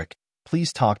 Derek,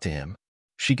 please talk to him.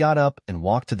 She got up and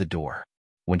walked to the door.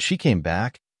 When she came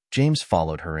back, James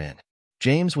followed her in.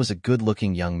 James was a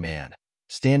good-looking young man,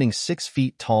 standing 6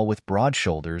 feet tall with broad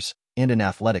shoulders and an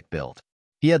athletic build.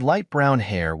 He had light brown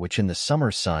hair which in the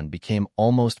summer sun became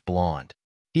almost blonde.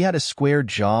 He had a square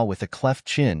jaw with a cleft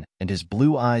chin, and his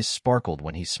blue eyes sparkled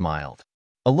when he smiled.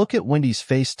 A look at Wendy's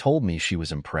face told me she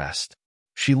was impressed.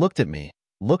 She looked at me,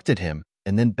 looked at him,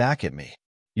 and then back at me.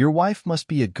 Your wife must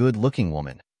be a good-looking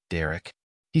woman, Derek.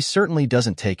 He certainly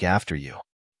doesn't take after you.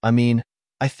 I mean,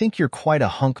 I think you're quite a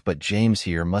hunk, but James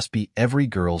here must be every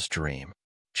girl's dream.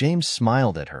 James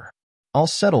smiled at her. I'll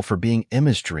settle for being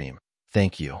Emma's dream,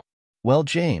 thank you. Well,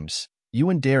 James, you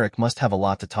and Derek must have a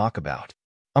lot to talk about.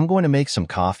 I'm going to make some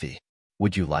coffee.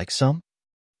 Would you like some?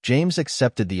 James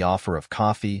accepted the offer of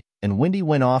coffee, and Wendy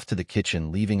went off to the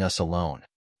kitchen, leaving us alone.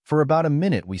 For about a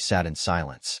minute we sat in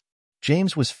silence.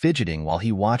 James was fidgeting while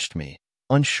he watched me,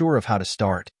 unsure of how to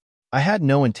start. I had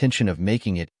no intention of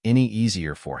making it any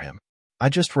easier for him. I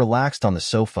just relaxed on the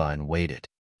sofa and waited.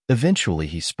 Eventually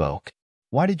he spoke.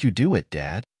 Why did you do it,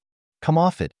 Dad? Come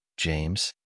off it,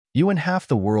 James. You and half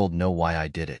the world know why I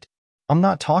did it. I'm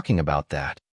not talking about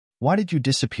that. Why did you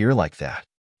disappear like that?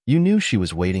 You knew she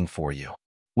was waiting for you.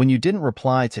 When you didn't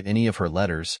reply to any of her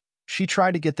letters, she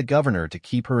tried to get the governor to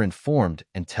keep her informed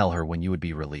and tell her when you would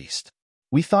be released.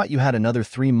 We thought you had another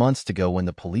 3 months to go when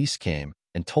the police came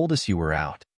and told us you were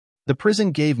out. The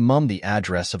prison gave Mum the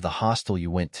address of the hostel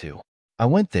you went to. I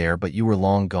went there, but you were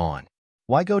long gone.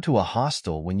 Why go to a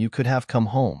hostel when you could have come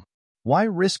home? Why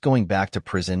risk going back to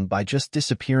prison by just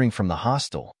disappearing from the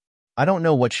hostel? I don't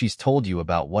know what she's told you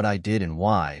about what I did and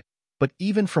why, but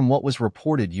even from what was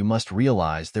reported you must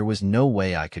realize there was no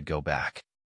way I could go back.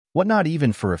 What, not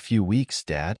even for a few weeks,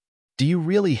 Dad? Do you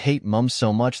really hate Mum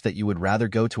so much that you would rather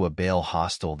go to a bail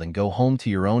hostel than go home to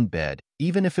your own bed,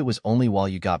 even if it was only while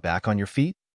you got back on your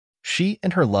feet? She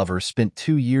and her lover spent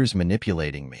 2 years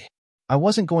manipulating me. I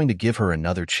wasn't going to give her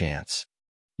another chance.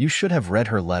 You should have read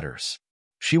her letters.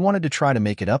 She wanted to try to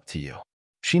make it up to you.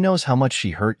 She knows how much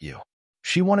she hurt you.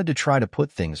 She wanted to try to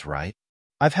put things right.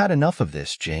 I've had enough of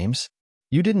this, James.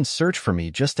 You didn't search for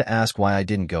me just to ask why I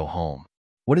didn't go home.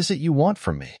 What is it you want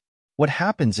from me? What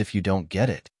happens if you don't get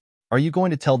it? Are you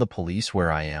going to tell the police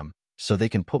where I am, so they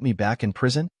can put me back in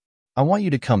prison? I want you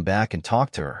to come back and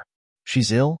talk to her.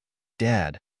 She's ill,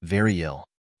 Dad, very ill.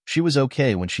 She was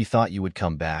okay when she thought you would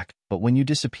come back, but when you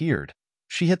disappeared,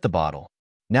 she hit the bottle.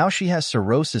 Now she has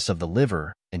cirrhosis of the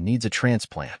liver and needs a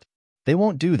transplant. They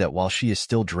won't do that while she is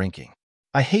still drinking.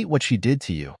 I hate what she did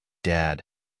to you, Dad,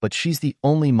 but she's the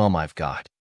only mum I've got.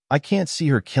 I can't see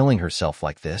her killing herself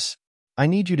like this. I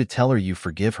need you to tell her you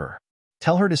forgive her.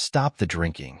 Tell her to stop the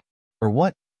drinking. Or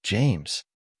what, James?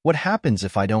 What happens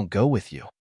if I don't go with you?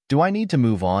 Do I need to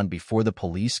move on before the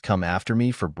police come after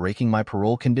me for breaking my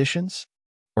parole conditions?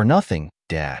 Or nothing,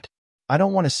 Dad. I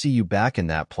don't want to see you back in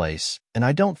that place, and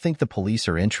I don't think the police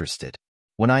are interested.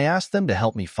 When I asked them to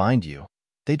help me find you,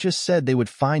 they just said they would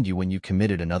find you when you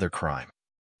committed another crime.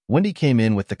 Wendy came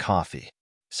in with the coffee.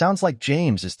 Sounds like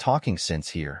James is talking sense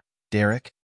here, Derek.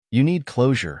 You need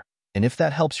closure, and if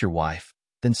that helps your wife,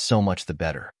 then so much the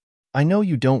better. I know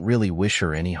you don't really wish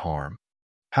her any harm.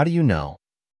 How do you know?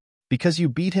 Because you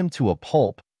beat him to a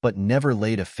pulp, but never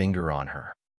laid a finger on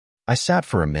her. I sat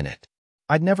for a minute.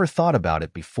 I'd never thought about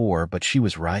it before, but she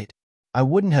was right. I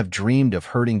wouldn't have dreamed of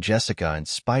hurting Jessica in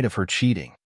spite of her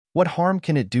cheating. What harm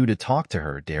can it do to talk to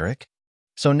her, Derek?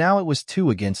 So now it was 2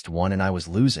 against 1 and I was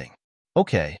losing.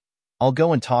 Okay, I'll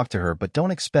go and talk to her, but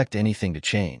don't expect anything to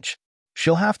change.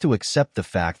 She'll have to accept the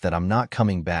fact that I'm not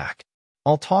coming back.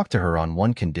 I'll talk to her on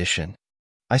one condition,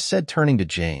 I said, turning to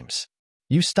James.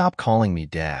 You stop calling me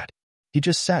Dad. He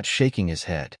just sat shaking his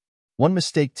head. One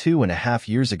mistake 2.5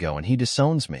 years ago and he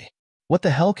disowns me. What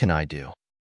the hell can I do?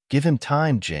 Give him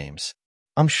time, James.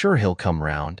 I'm sure he'll come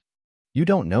round. You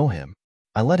don't know him.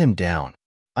 I let him down.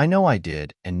 I know I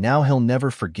did, and now he'll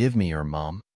never forgive me or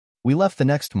Mom. We left the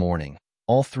next morning,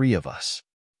 all three of us.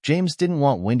 James didn't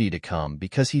want Wendy to come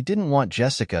because he didn't want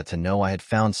Jessica to know I had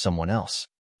found someone else.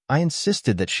 I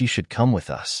insisted that she should come with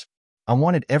us. I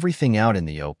wanted everything out in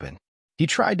the open. He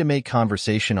tried to make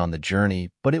conversation on the journey,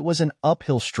 but it was an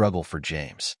uphill struggle for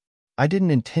James. I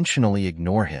didn't intentionally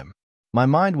ignore him. My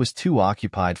mind was too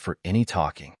occupied for any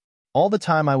talking. All the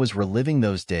time I was reliving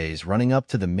those days running up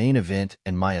to the main event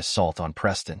and my assault on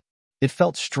Preston. It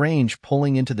felt strange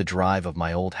pulling into the drive of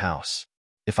my old house.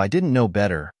 If I didn't know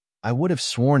better, I would have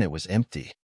sworn it was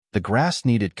empty. The grass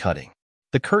needed cutting.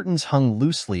 The curtains hung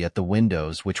loosely at the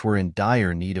windows, which were in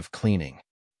dire need of cleaning.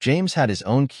 James had his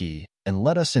own key and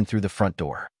let us in through the front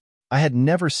door. I had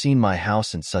never seen my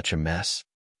house in such a mess.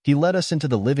 He led us into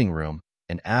the living room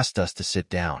and asked us to sit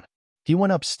down. He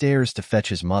went upstairs to fetch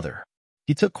his mother.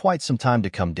 He took quite some time to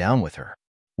come down with her.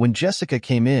 When Jessica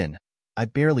came in, I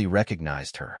barely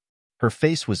recognized her. Her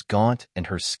face was gaunt and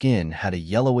her skin had a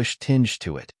yellowish tinge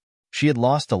to it. She had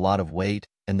lost a lot of weight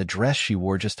and the dress she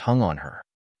wore just hung on her.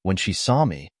 When she saw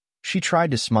me, she tried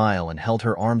to smile and held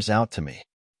her arms out to me.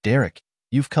 Derek,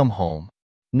 you've come home.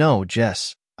 No,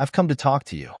 Jess, I've come to talk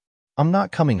to you. I'm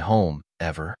not coming home,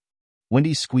 ever.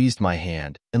 Wendy squeezed my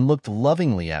hand and looked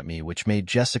lovingly at me, which made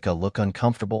Jessica look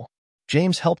uncomfortable.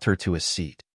 James helped her to a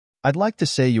seat. I'd like to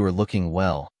say you are looking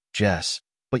well, Jess,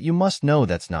 but you must know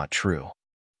that's not true.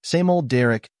 Same old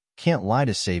Derek, can't lie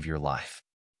to save your life.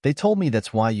 They told me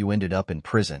that's why you ended up in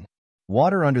prison.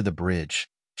 Water under the bridge,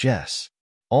 Jess.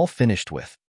 All finished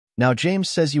with. Now James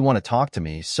says you want to talk to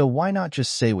me, so why not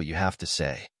just say what you have to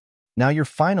say? Now you're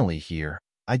finally here,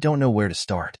 I don't know where to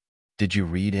start. Did you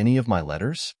read any of my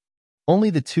letters? Only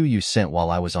the 2 you sent while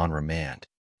I was on remand.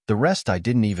 The rest I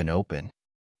didn't even open.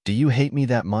 Do you hate me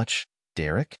that much,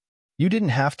 Derek? You didn't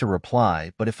have to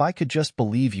reply, but if I could just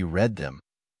believe you read them,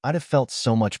 I'd have felt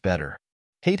so much better.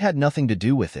 Hate had nothing to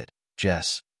do with it,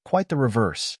 Jess, quite the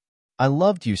reverse. I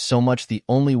loved you so much the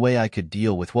only way I could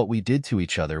deal with what we did to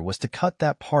each other was to cut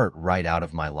that part right out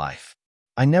of my life.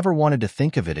 I never wanted to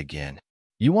think of it again.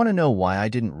 You want to know why I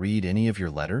didn't read any of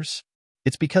your letters?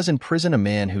 It's because in prison a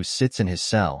man who sits in his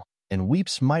cell and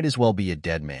weeps might as well be a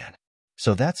dead man.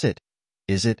 So that's it,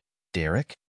 is it,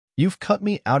 Derek? You've cut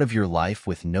me out of your life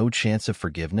with no chance of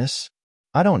forgiveness?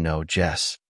 I don't know,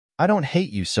 Jess. I don't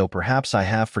hate you, so perhaps I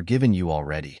have forgiven you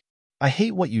already. I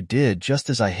hate what you did just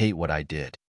as I hate what I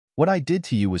did. What I did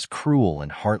to you was cruel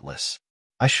and heartless.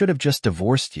 I should have just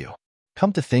divorced you.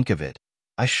 Come to think of it,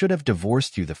 I should have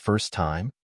divorced you the first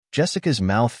time. Jessica's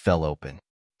mouth fell open.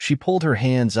 She pulled her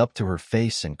hands up to her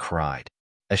face and cried.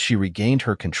 As she regained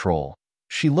her control,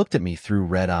 she looked at me through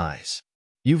red eyes.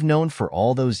 You've known for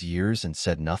all those years and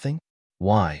said nothing?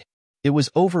 Why? It was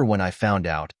over when I found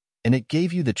out, and it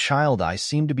gave you the child I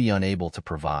seemed to be unable to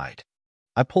provide.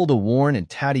 I pulled a worn and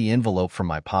tatty envelope from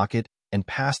my pocket and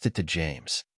passed it to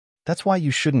James. That's why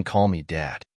you shouldn't call me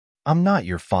Dad. I'm not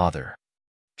your father.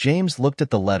 James looked at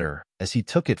the letter as he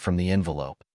took it from the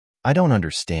envelope. I don't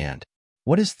understand.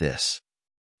 What is this?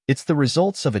 It's the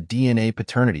results of a DNA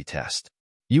paternity test.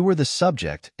 You were the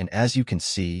subject, and as you can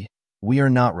see, we are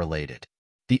not related.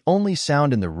 The only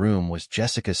sound in the room was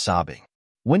Jessica sobbing.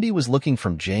 Wendy was looking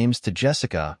from James to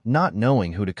Jessica, not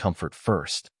knowing who to comfort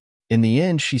first. In the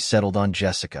end, she settled on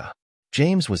Jessica.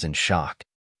 James was in shock.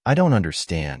 I don't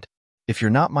understand. If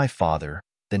you're not my father,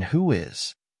 then who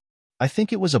is? I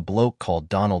think it was a bloke called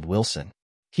Donald Wilson.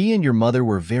 He and your mother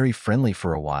were very friendly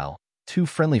for a while, too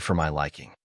friendly for my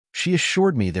liking. She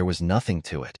assured me there was nothing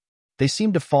to it. They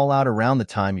seemed to fall out around the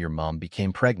time your mom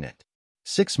became pregnant.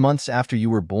 6 months after you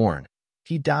were born,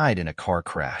 he died in a car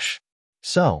crash.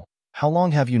 So, how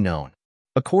long have you known?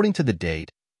 According to the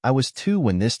date, I was 2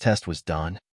 when this test was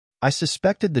done. I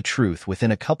suspected the truth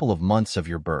within a couple of months of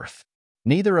your birth.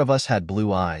 Neither of us had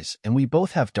blue eyes, and we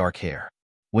both have dark hair.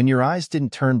 When your eyes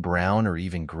didn't turn brown or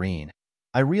even green,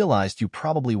 I realized you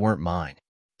probably weren't mine.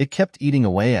 It kept eating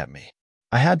away at me.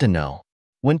 I had to know.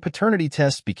 When paternity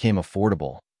tests became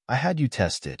affordable, I had you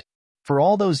tested. For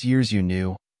all those years you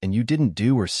knew, and you didn't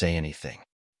do or say anything.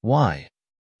 Why?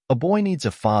 A boy needs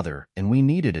a father, and we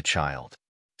needed a child.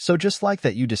 So just like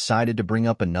that, you decided to bring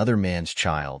up another man's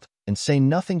child and say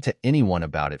nothing to anyone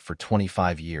about it for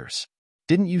 25 years.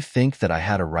 Didn't you think that I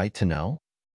had a right to know?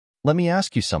 Let me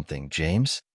ask you something,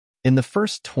 James. In the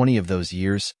first 20 of those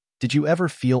years, Did you ever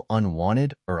feel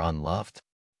unwanted or unloved?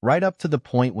 Right up to the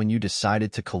point when you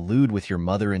decided to collude with your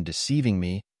mother in deceiving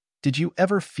me, did you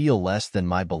ever feel less than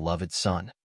my beloved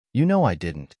son? You know I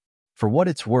didn't. For what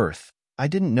it's worth, I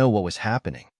didn't know what was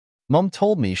happening. Mom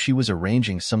told me she was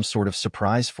arranging some sort of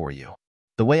surprise for you.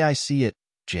 The way I see it,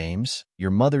 James,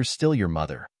 your mother's still your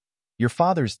mother. Your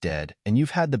father's dead, and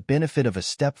you've had the benefit of a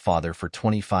stepfather for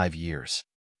 25 years.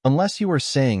 Unless you are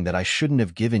saying that I shouldn't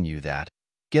have given you that,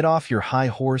 get off your high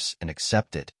horse and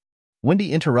accept it.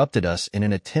 Wendy interrupted us in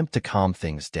an attempt to calm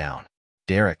things down.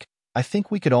 Derek, I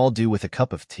think we could all do with a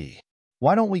cup of tea.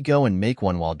 Why don't we go and make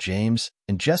one while James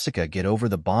and Jessica get over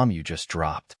the bomb you just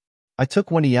dropped? I took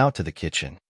Wendy out to the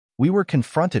kitchen. We were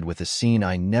confronted with a scene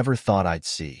I never thought I'd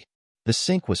see. The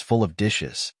sink was full of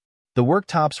dishes. The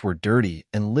worktops were dirty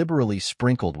and liberally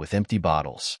sprinkled with empty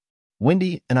bottles.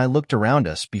 Wendy and I looked around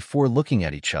us before looking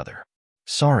at each other.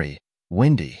 Sorry,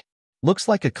 Wendy. Looks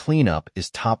like a cleanup is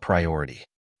top priority.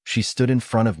 She stood in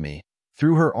front of me,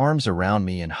 threw her arms around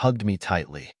me and hugged me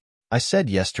tightly. I said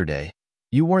yesterday,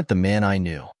 you weren't the man I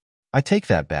knew. I take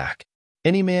that back.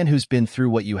 Any man who's been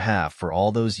through what you have for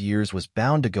all those years was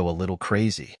bound to go a little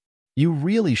crazy. You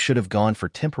really should have gone for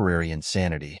temporary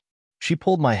insanity. She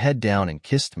pulled my head down and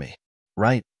kissed me.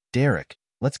 Right, Derek,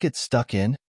 let's get stuck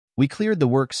in. We cleared the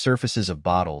work surfaces of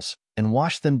bottles and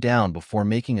washed them down before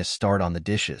making a start on the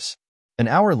dishes. An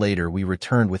hour later, we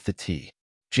returned with the tea.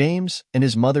 James and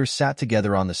his mother sat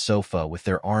together on the sofa with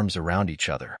their arms around each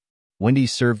other. Wendy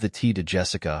served the tea to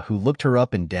Jessica, who looked her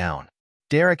up and down.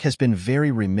 Derek has been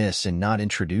very remiss in not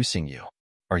introducing you.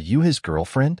 Are you his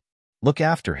girlfriend? Look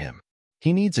after him.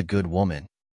 He needs a good woman.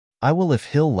 I will if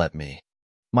he'll let me.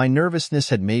 My nervousness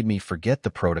had made me forget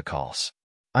the protocols.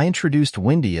 I introduced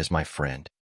Wendy as my friend.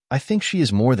 I think she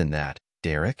is more than that,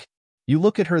 Derek. You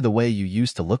look at her the way you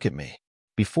used to look at me,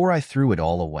 before I threw it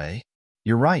all away.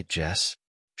 You're right, Jess.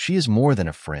 She is more than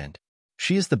a friend.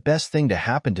 She is the best thing to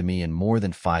happen to me in more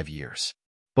than 5 years.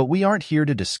 But we aren't here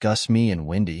to discuss me and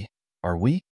Wendy, are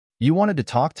we? You wanted to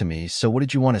talk to me, so what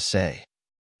did you want to say?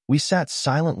 We sat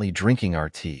silently drinking our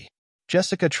tea.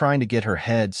 Jessica trying to get her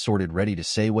head sorted, ready to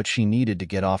say what she needed to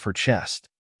get off her chest.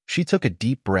 She took a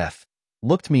deep breath,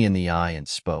 looked me in the eye and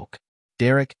spoke.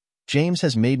 Derek, James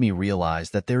has made me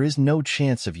realize that there is no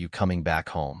chance of you coming back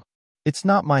home. It's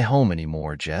not my home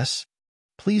anymore, Jess.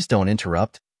 Please don't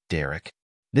interrupt, Derek.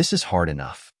 This is hard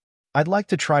enough. I'd like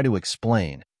to try to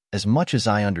explain, as much as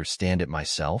I understand it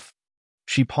myself.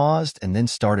 She paused and then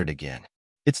started again.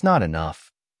 It's not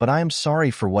enough, but I am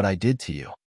sorry for what I did to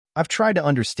you. I've tried to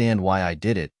understand why I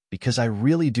did it, because I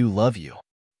really do love you.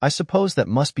 I suppose that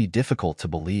must be difficult to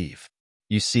believe.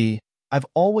 You see, I've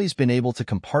always been able to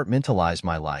compartmentalize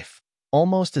my life,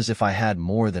 almost as if I had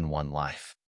more than one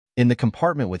life. In the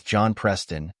compartment with John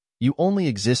Preston, you only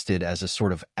existed as a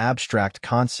sort of abstract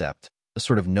concept, a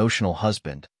sort of notional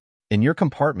husband. In your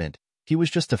compartment, he was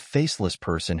just a faceless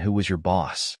person who was your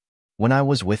boss. When I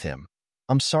was with him,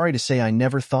 I'm sorry to say I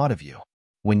never thought of you.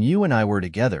 When you and I were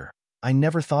together, I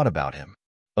never thought about him.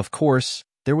 Of course,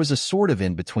 there was a sort of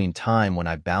in-between time when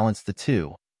I balanced the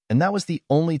two, and that was the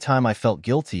only time I felt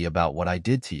guilty about what I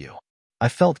did to you. I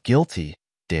felt guilty,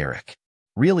 Derek.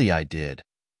 Really I did,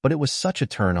 but it was such a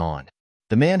turn-on.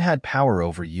 The man had power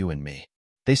over you and me.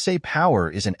 They say power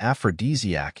is an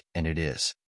aphrodisiac, and it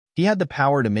is. He had the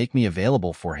power to make me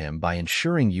available for him by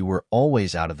ensuring you were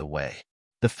always out of the way.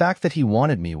 The fact that he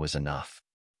wanted me was enough.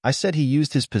 I said he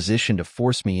used his position to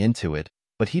force me into it,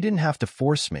 but he didn't have to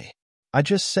force me. I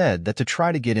just said that to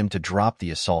try to get him to drop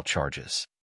the assault charges.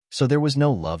 So there was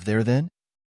no love there then?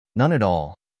 None at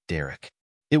all, Derek.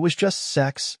 It was just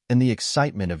sex and the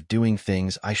excitement of doing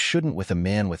things I shouldn't with a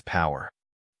man with power.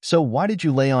 So why did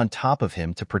you lay on top of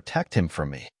him to protect him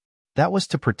from me? That was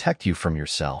to protect you from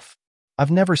yourself.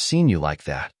 I've never seen you like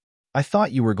that. I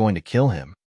thought you were going to kill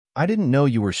him. I didn't know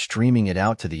you were streaming it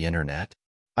out to the internet.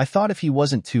 I thought if he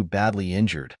wasn't too badly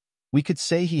injured, we could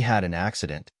say he had an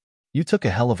accident. You took a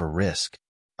hell of a risk.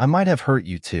 I might have hurt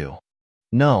you too.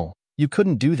 No, you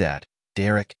couldn't do that,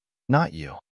 Derek. Not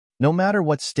you. No matter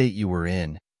what state you were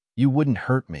in, you wouldn't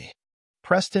hurt me.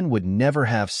 Preston would never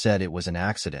have said it was an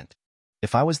accident.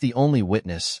 If I was the only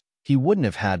witness, he wouldn't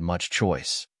have had much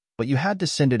choice. But you had to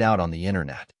send it out on the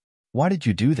internet. Why did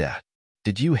you do that?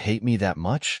 Did you hate me that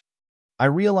much? I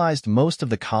realized most of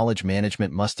the college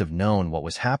management must have known what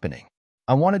was happening.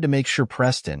 I wanted to make sure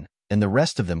Preston and the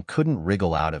rest of them couldn't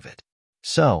wriggle out of it.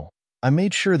 So, I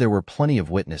made sure there were plenty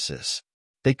of witnesses.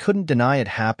 They couldn't deny it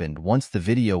happened once the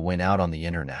video went out on the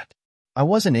internet. I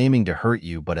wasn't aiming to hurt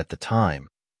you, but at the time,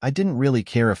 I didn't really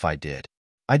care if I did.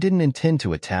 I didn't intend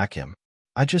to attack him.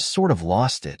 I just sort of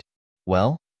lost it.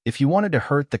 Well, if you wanted to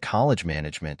hurt the college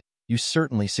management, you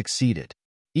certainly succeeded.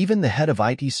 Even the head of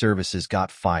IT services got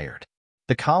fired.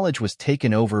 The college was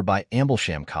taken over by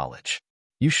Amblesham College.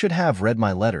 You should have read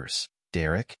my letters,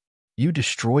 Derek. You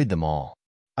destroyed them all.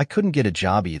 I couldn't get a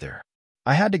job either.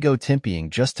 I had to go temping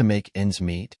just to make ends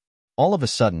meet. All of a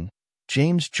sudden,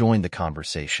 James joined the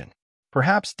conversation.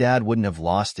 Perhaps Dad wouldn't have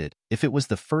lost it if it was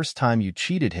the first time you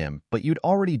cheated him, but you'd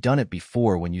already done it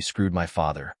before when you screwed my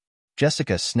father.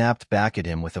 Jessica snapped back at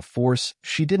him with a force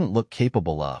she didn't look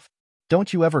capable of.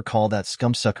 Don't you ever call that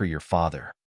scumsucker your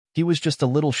father. He was just a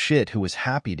little shit who was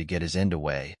happy to get his end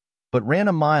away, but ran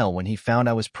a mile when he found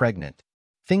I was pregnant.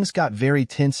 Things got very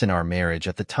tense in our marriage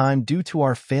at the time due to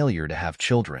our failure to have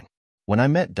children. When I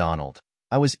met Donald,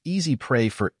 I was easy prey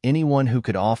for anyone who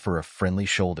could offer a friendly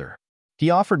shoulder. He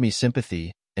offered me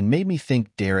sympathy and made me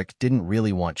think Derek didn't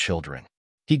really want children.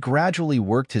 He gradually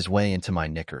worked his way into my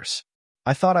knickers.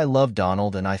 I thought I loved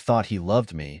Donald and I thought he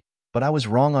loved me, but I was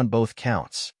wrong on both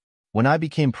counts. When I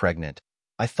became pregnant,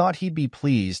 I thought he'd be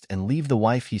pleased and leave the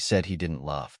wife he said he didn't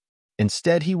love.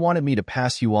 Instead, he wanted me to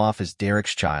pass you off as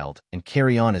Derek's child and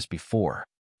carry on as before.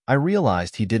 I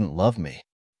realized he didn't love me.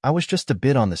 I was just a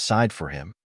bit on the side for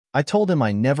him. I told him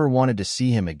I never wanted to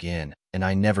see him again, and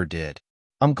I never did.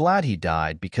 I'm glad he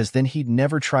died because then he'd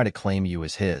never try to claim you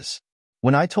as his.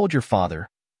 When I told your father,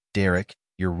 Derek,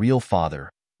 your real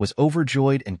father, was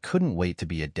overjoyed and couldn't wait to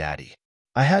be a daddy.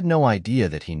 I had no idea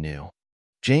that he knew.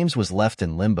 James was left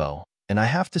in limbo, and I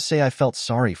have to say I felt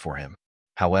sorry for him.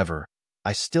 However,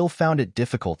 I still found it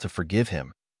difficult to forgive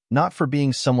him, not for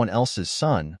being someone else's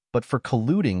son, but for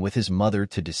colluding with his mother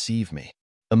to deceive me.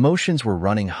 Emotions were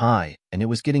running high, and it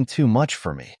was getting too much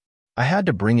for me. I had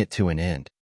to bring it to an end.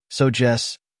 So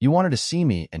Jess, you wanted to see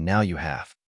me, and now you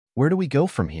have. Where do we go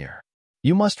from here?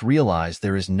 You must realize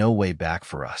there is no way back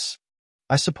for us.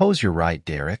 I suppose you're right,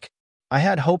 Derek. I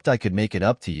had hoped I could make it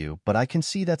up to you, but I can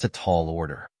see that's a tall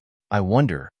order. I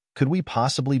wonder, could we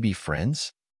possibly be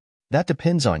friends? That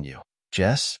depends on you,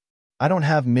 Jess. I don't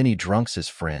have many drunks as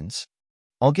friends.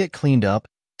 I'll get cleaned up,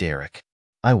 Derek.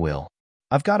 I will.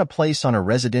 I've got a place on a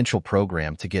residential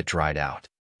program to get dried out.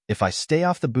 If I stay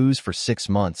off the booze for 6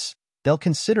 months, they'll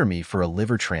consider me for a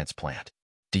liver transplant.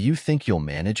 Do you think you'll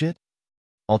manage it?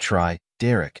 I'll try,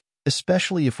 Derek,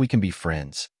 especially if we can be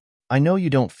friends. I know you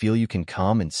don't feel you can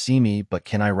come and see me, but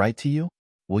can I write to you?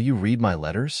 Will you read my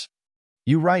letters?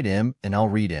 You write him, and I'll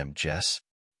read him, Jess.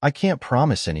 I can't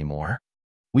promise anymore.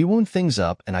 We wound things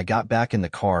up, and I got back in the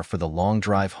car for the long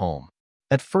drive home.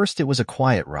 At first, it was a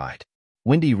quiet ride.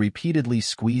 Wendy repeatedly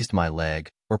squeezed my leg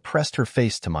or pressed her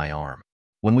face to my arm.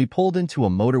 When we pulled into a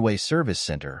motorway service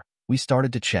center, we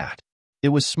started to chat. It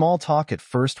was small talk at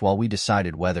first while we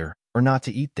decided whether or not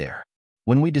to eat there.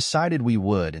 When we decided we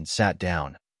would and sat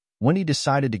down, Wendy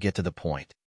decided to get to the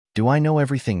point. Do I know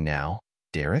everything now,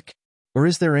 Derek? Or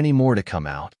is there any more to come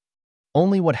out?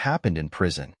 Only what happened in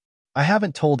prison. I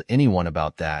haven't told anyone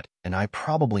about that, and I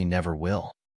probably never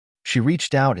will. She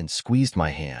reached out and squeezed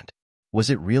my hand. Was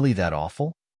it really that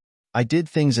awful? I did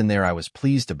things in there I was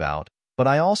pleased about, but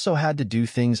I also had to do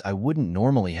things I wouldn't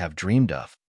normally have dreamed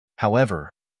of. However,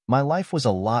 my life was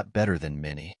a lot better than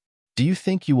many. Do you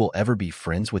think you will ever be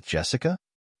friends with Jessica?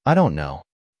 I don't know.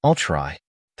 I'll try.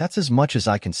 That's as much as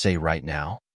I can say right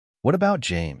now. What about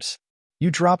James? You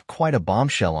dropped quite a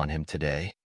bombshell on him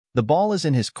today. The ball is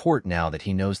in his court now that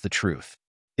he knows the truth.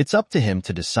 It's up to him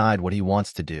to decide what he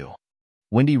wants to do.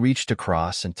 Wendy reached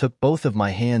across and took both of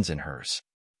my hands in hers.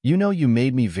 You know you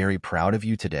made me very proud of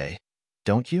you today,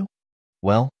 don't you?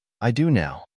 Well, I do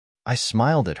now. I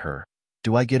smiled at her.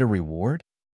 Do I get a reward?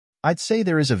 I'd say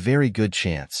there is a very good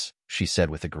chance, she said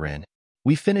with a grin.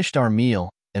 We finished our meal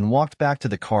and walked back to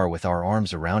the car with our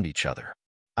arms around each other.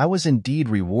 I was indeed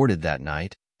rewarded that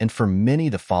night, and for many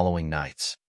the following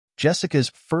nights.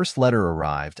 Jessica's first letter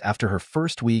arrived after her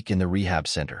first week in the rehab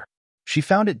center. She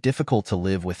found it difficult to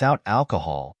live without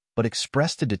alcohol, but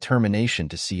expressed a determination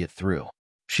to see it through.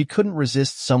 She couldn't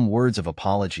resist some words of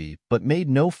apology, but made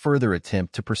no further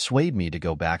attempt to persuade me to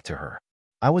go back to her.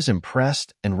 I was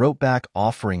impressed and wrote back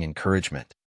offering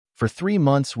encouragement. For 3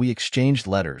 months we exchanged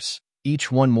letters,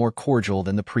 each one more cordial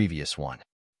than the previous one.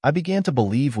 I began to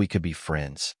believe we could be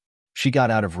friends. She got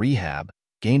out of rehab,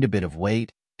 gained a bit of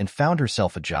weight, and found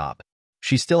herself a job.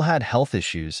 She still had health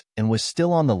issues and was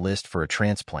still on the list for a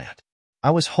transplant. I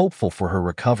was hopeful for her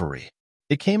recovery.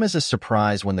 It came as a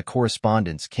surprise when the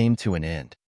correspondence came to an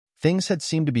end. Things had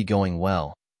seemed to be going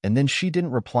well, and then she didn't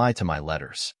reply to my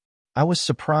letters. I was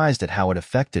surprised at how it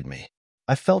affected me.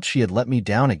 I felt she had let me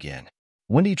down again.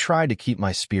 Wendy tried to keep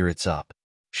my spirits up.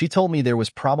 She told me there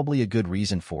was probably a good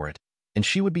reason for it, and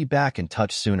she would be back in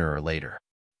touch sooner or later.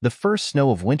 The first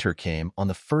snow of winter came on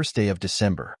the first day of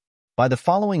December. By the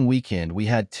following weekend, we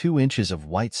had 2 inches of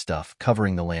white stuff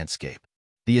covering the landscape.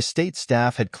 The estate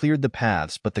staff had cleared the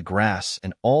paths, but the grass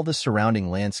and all the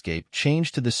surrounding landscape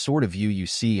changed to the sort of view you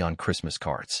see on Christmas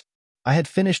cards. I had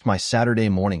finished my Saturday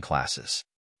morning classes.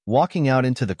 Walking out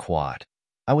into the quad,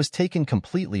 I was taken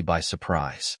completely by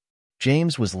surprise.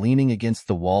 James was leaning against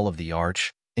the wall of the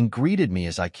arch and greeted me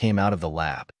as I came out of the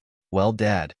lab. "Well,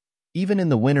 Dad, even in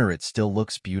the winter it still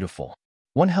looks beautiful.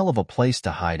 One hell of a place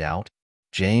to hide out."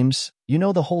 "James, you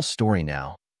know the whole story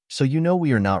now, so you know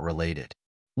we are not related.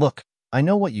 Look, I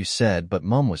know what you said, but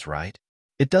Mom was right.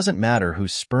 It doesn't matter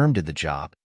whose sperm did the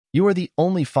job. You are the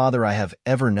only father I have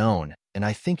ever known, and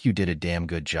I think you did a damn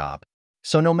good job.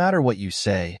 So no matter what you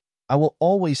say, I will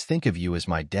always think of you as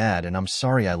my dad, and I'm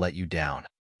sorry I let you down."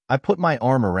 I put my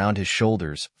arm around his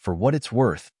shoulders. "For what it's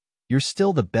worth, you're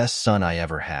still the best son I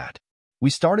ever had." We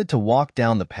started to walk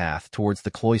down the path towards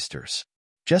the cloisters.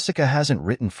 "Jessica hasn't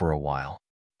written for a while.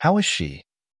 How is she?"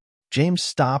 James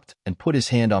stopped and put his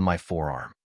hand on my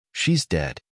forearm. "She's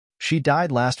dead. She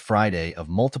died last Friday of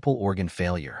multiple organ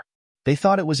failure. They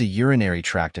thought it was a urinary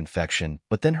tract infection,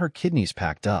 but then her kidneys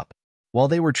packed up. While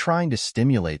they were trying to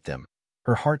stimulate them,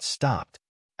 her heart stopped.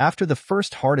 After the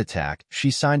first heart attack,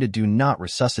 she signed a do not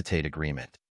resuscitate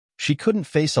agreement. She couldn't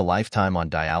face a lifetime on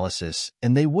dialysis,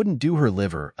 and they wouldn't do her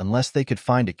liver unless they could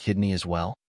find a kidney as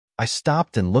well." I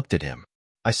stopped and looked at him.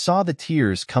 I saw the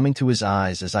tears coming to his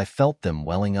eyes as I felt them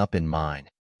welling up in mine.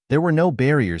 There were no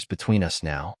barriers between us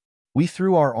now. We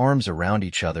threw our arms around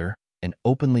each other and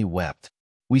openly wept.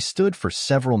 We stood for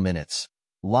several minutes,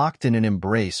 locked in an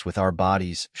embrace with our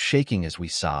bodies shaking as we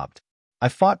sobbed. I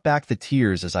fought back the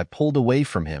tears as I pulled away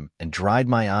from him and dried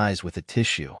my eyes with a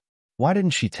tissue. Why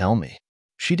didn't she tell me?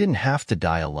 She didn't have to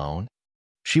die alone.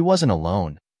 She wasn't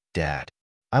alone, Dad.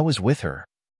 I was with her.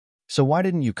 So why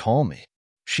didn't you call me?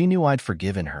 She knew I'd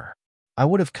forgiven her. I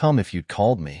would have come if you'd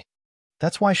called me.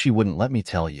 That's why she wouldn't let me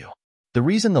tell you. The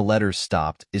reason the letters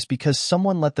stopped is because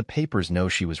someone let the papers know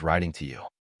she was writing to you.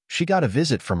 She got a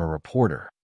visit from a reporter.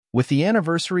 With the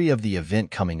anniversary of the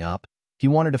event coming up, he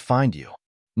wanted to find you.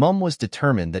 Mom was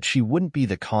determined that she wouldn't be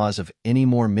the cause of any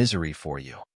more misery for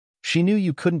you. She knew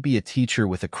you couldn't be a teacher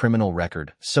with a criminal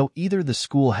record, so either the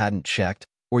school hadn't checked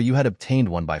or you had obtained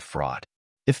one by fraud.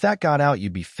 If that got out,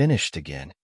 you'd be finished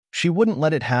again. She wouldn't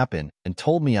let it happen and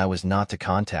told me I was not to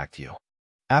contact you.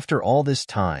 After all this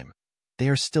time, they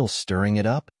are still stirring it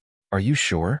up? Are you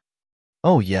sure?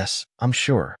 Oh yes, I'm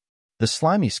sure. The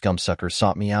slimy scumsucker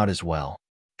sought me out as well.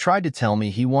 Tried to tell me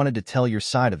he wanted to tell your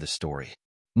side of the story.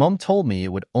 Mom told me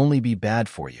it would only be bad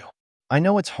for you. I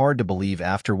know it's hard to believe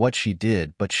after what she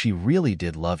did, but she really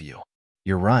did love you.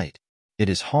 You're right. It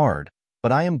is hard,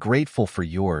 but I am grateful for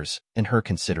yours and her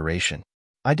consideration.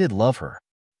 I did love her.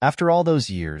 After all those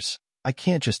years, I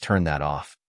can't just turn that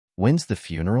off. When's the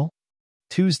funeral?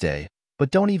 Tuesday, but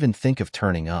don't even think of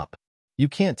turning up. You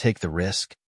can't take the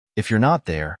risk. If you're not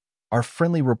there, our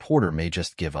friendly reporter may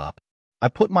just give up. I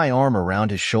put my arm around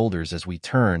his shoulders as we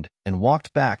turned and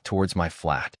walked back towards my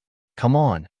flat. Come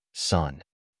on, son.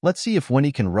 Let's see if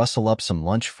Winnie can rustle up some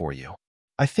lunch for you.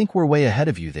 I think we're way ahead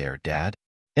of you there, Dad.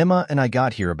 Emma and I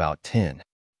got here about 10.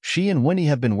 She and Winnie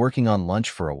have been working on lunch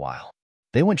for a while.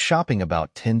 They went shopping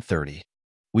about 10:30.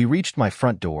 We reached my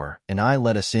front door, and I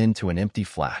let us into an empty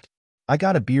flat. I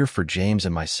got a beer for James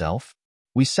and myself.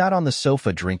 We sat on the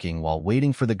sofa drinking while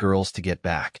waiting for the girls to get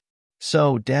back.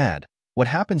 So, Dad, what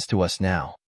happens to us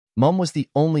now? Mom was the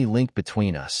only link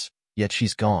between us, yet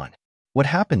she's gone. What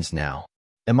happens now?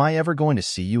 Am I ever going to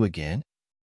see you again?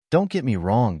 Don't get me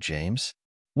wrong, James.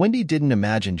 Wendy didn't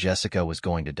imagine Jessica was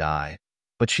going to die,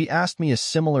 but she asked me a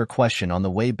similar question on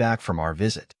the way back from our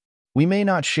visit. We may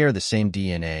not share the same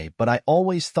DNA, but I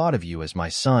always thought of you as my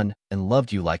son and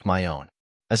loved you like my own.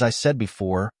 As I said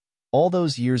before, all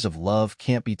those years of love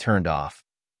can't be turned off,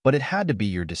 but it had to be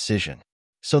your decision.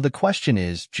 So the question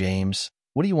is, James,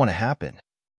 what do you want to happen?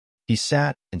 He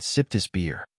sat and sipped his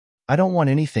beer. I don't want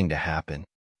anything to happen.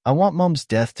 I want Mom's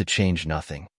death to change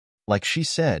nothing. Like she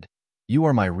said, you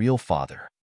are my real father.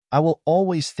 I will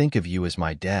always think of you as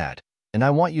my dad, and I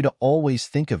want you to always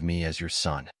think of me as your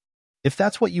son. If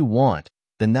that's what you want,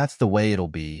 then that's the way it'll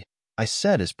be, I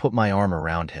said as put my arm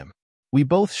around him. We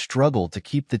both struggled to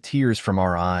keep the tears from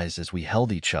our eyes as we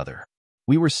held each other.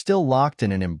 We were still locked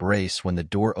in an embrace when the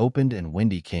door opened and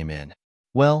Wendy came in.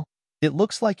 Well, it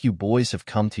looks like you boys have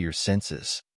come to your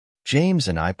senses. James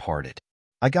and I parted.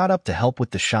 I got up to help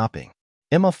with the shopping.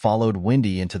 Emma followed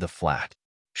Wendy into the flat.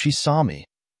 She saw me,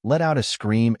 let out a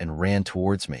scream and ran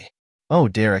towards me. Oh,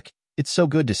 Derek, it's so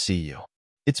good to see you.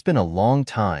 It's been a long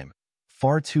time,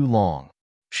 far too long.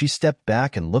 She stepped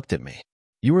back and looked at me.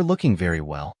 You are looking very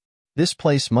well. This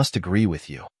place must agree with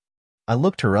you. I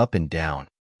looked her up and down.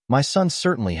 My son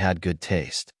certainly had good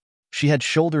taste. She had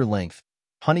shoulder-length,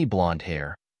 honey blonde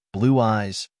hair, blue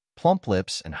eyes, plump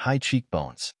lips, and high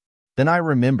cheekbones. Then I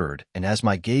remembered, and as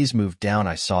my gaze moved down,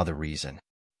 I saw the reason.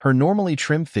 Her normally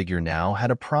trim figure now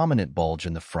had a prominent bulge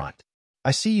in the front.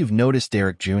 I see you've noticed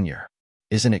Derek Jr.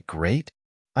 Isn't it great?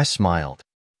 I smiled.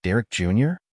 Derek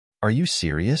Jr.? Are you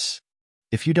serious?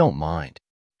 If you don't mind.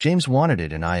 James wanted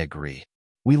it and I agree.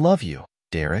 We love you,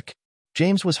 Derek.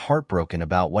 James was heartbroken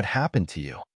about what happened to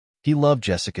you. He loved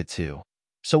Jessica too.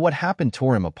 So what happened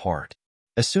tore him apart.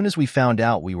 As soon as we found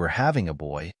out we were having a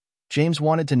boy, James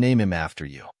wanted to name him after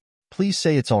you. Please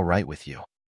say it's all right with you.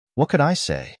 What could I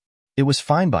say? It was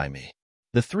fine by me.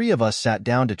 The three of us sat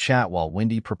down to chat while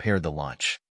Wendy prepared the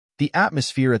lunch. The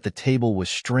atmosphere at the table was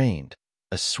strained,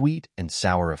 a sweet and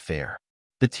sour affair.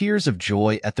 The tears of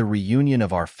joy at the reunion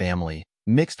of our family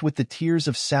mixed with the tears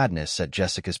of sadness at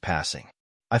Jessica's passing.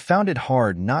 I found it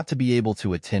hard not to be able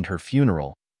to attend her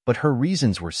funeral, but her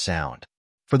reasons were sound.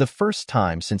 For the first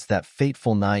time since that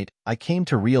fateful night, I came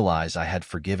to realize I had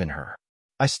forgiven her.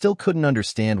 I still couldn't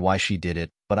understand why she did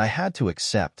it, but I had to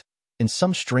accept. In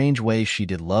some strange way, she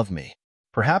did love me.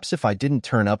 Perhaps if I didn't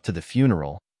turn up to the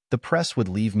funeral, the press would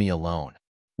leave me alone.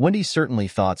 Wendy certainly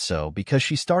thought so because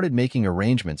she started making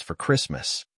arrangements for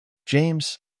Christmas.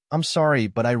 James, I'm sorry,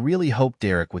 but I really hope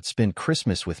Derek would spend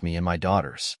Christmas with me and my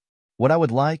daughters. What I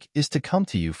would like is to come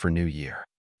to you for New Year.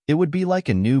 It would be like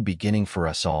a new beginning for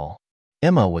us all.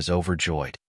 Emma was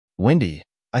overjoyed. Wendy,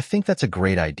 I think that's a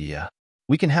great idea.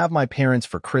 We can have my parents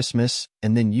for Christmas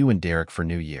and then you and Derek for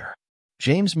New Year.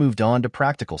 James moved on to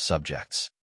practical subjects.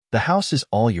 The house is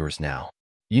all yours now.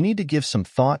 You need to give some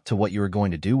thought to what you are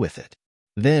going to do with it.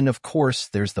 Then, of course,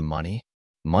 there's the money.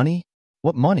 Money?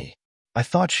 What money? I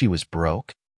thought she was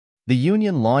broke. The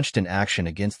union launched an action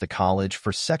against the college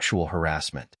for sexual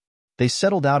harassment. They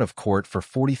settled out of court for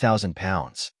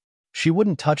 £40,000. She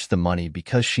wouldn't touch the money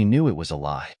because she knew it was a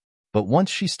lie. But once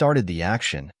she started the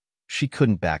action, she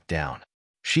couldn't back down.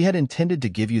 She had intended to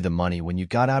give you the money when you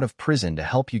got out of prison to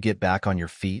help you get back on your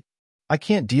feet. I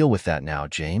can't deal with that now,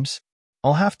 James.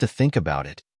 I'll have to think about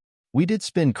it. We did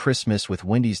spend Christmas with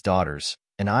Wendy's daughters,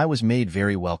 and I was made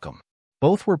very welcome.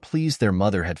 Both were pleased their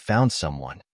mother had found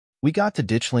someone. We got to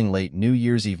Ditchling late New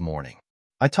Year's Eve morning.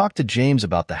 I talked to James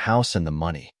about the house and the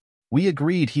money. We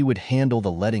agreed he would handle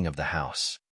the letting of the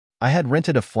house. I had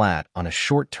rented a flat on a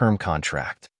short-term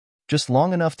contract, just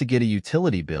long enough to get a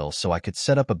utility bill so I could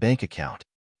set up a bank account.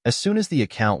 As soon as the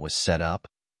account was set up,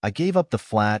 I gave up the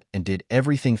flat and did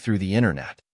everything through the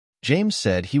internet. James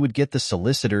said he would get the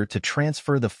solicitor to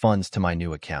transfer the funds to my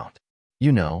new account.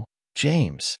 You know,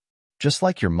 James, just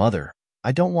like your mother,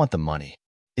 I don't want the money.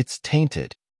 It's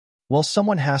tainted. Well,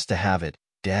 someone has to have it,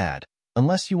 Dad,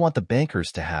 unless you want the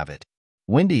bankers to have it.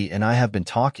 Wendy and I have been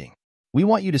talking. We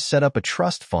want you to set up a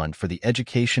trust fund for the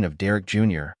education of Derek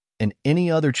Jr. and any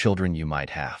other children you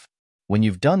might have. When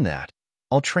you've done that,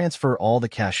 I'll transfer all the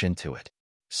cash into it.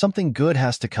 Something good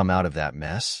has to come out of that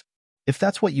mess. If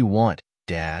that's what you want,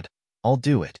 Dad, I'll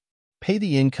do it. Pay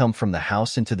the income from the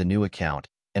house into the new account,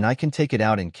 and I can take it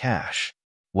out in cash.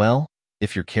 Well,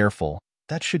 if you're careful,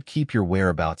 that should keep your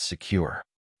whereabouts secure.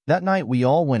 That night, we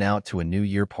all went out to a New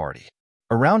Year party.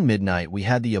 Around midnight, we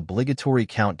had the obligatory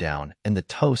countdown and the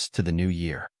toast to the new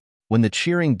year. When the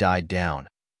cheering died down,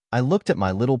 I looked at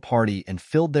my little party and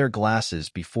filled their glasses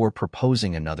before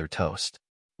proposing another toast.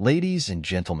 Ladies and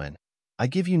gentlemen, I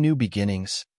give you new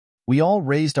beginnings. We all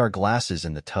raised our glasses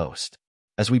in the toast.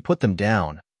 As we put them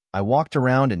down, I walked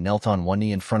around and knelt on one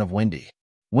knee in front of Wendy.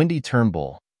 Wendy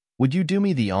Turnbull, would you do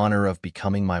me the honor of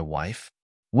becoming my wife?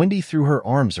 Wendy threw her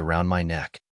arms around my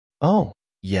neck. Oh,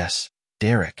 yes,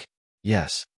 Derek.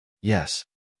 Yes, yes,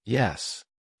 yes.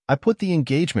 I put the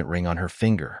engagement ring on her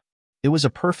finger. It was a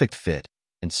perfect fit,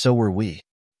 and so were we.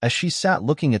 As she sat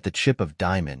looking at the chip of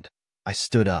diamond, I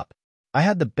stood up. I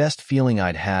had the best feeling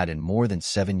I'd had in more than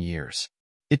 7 years.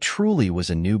 It truly was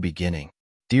a new beginning.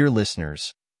 Dear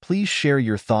listeners, please share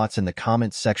your thoughts in the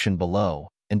comments section below,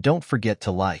 and don't forget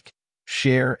to like,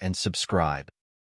 share, and subscribe.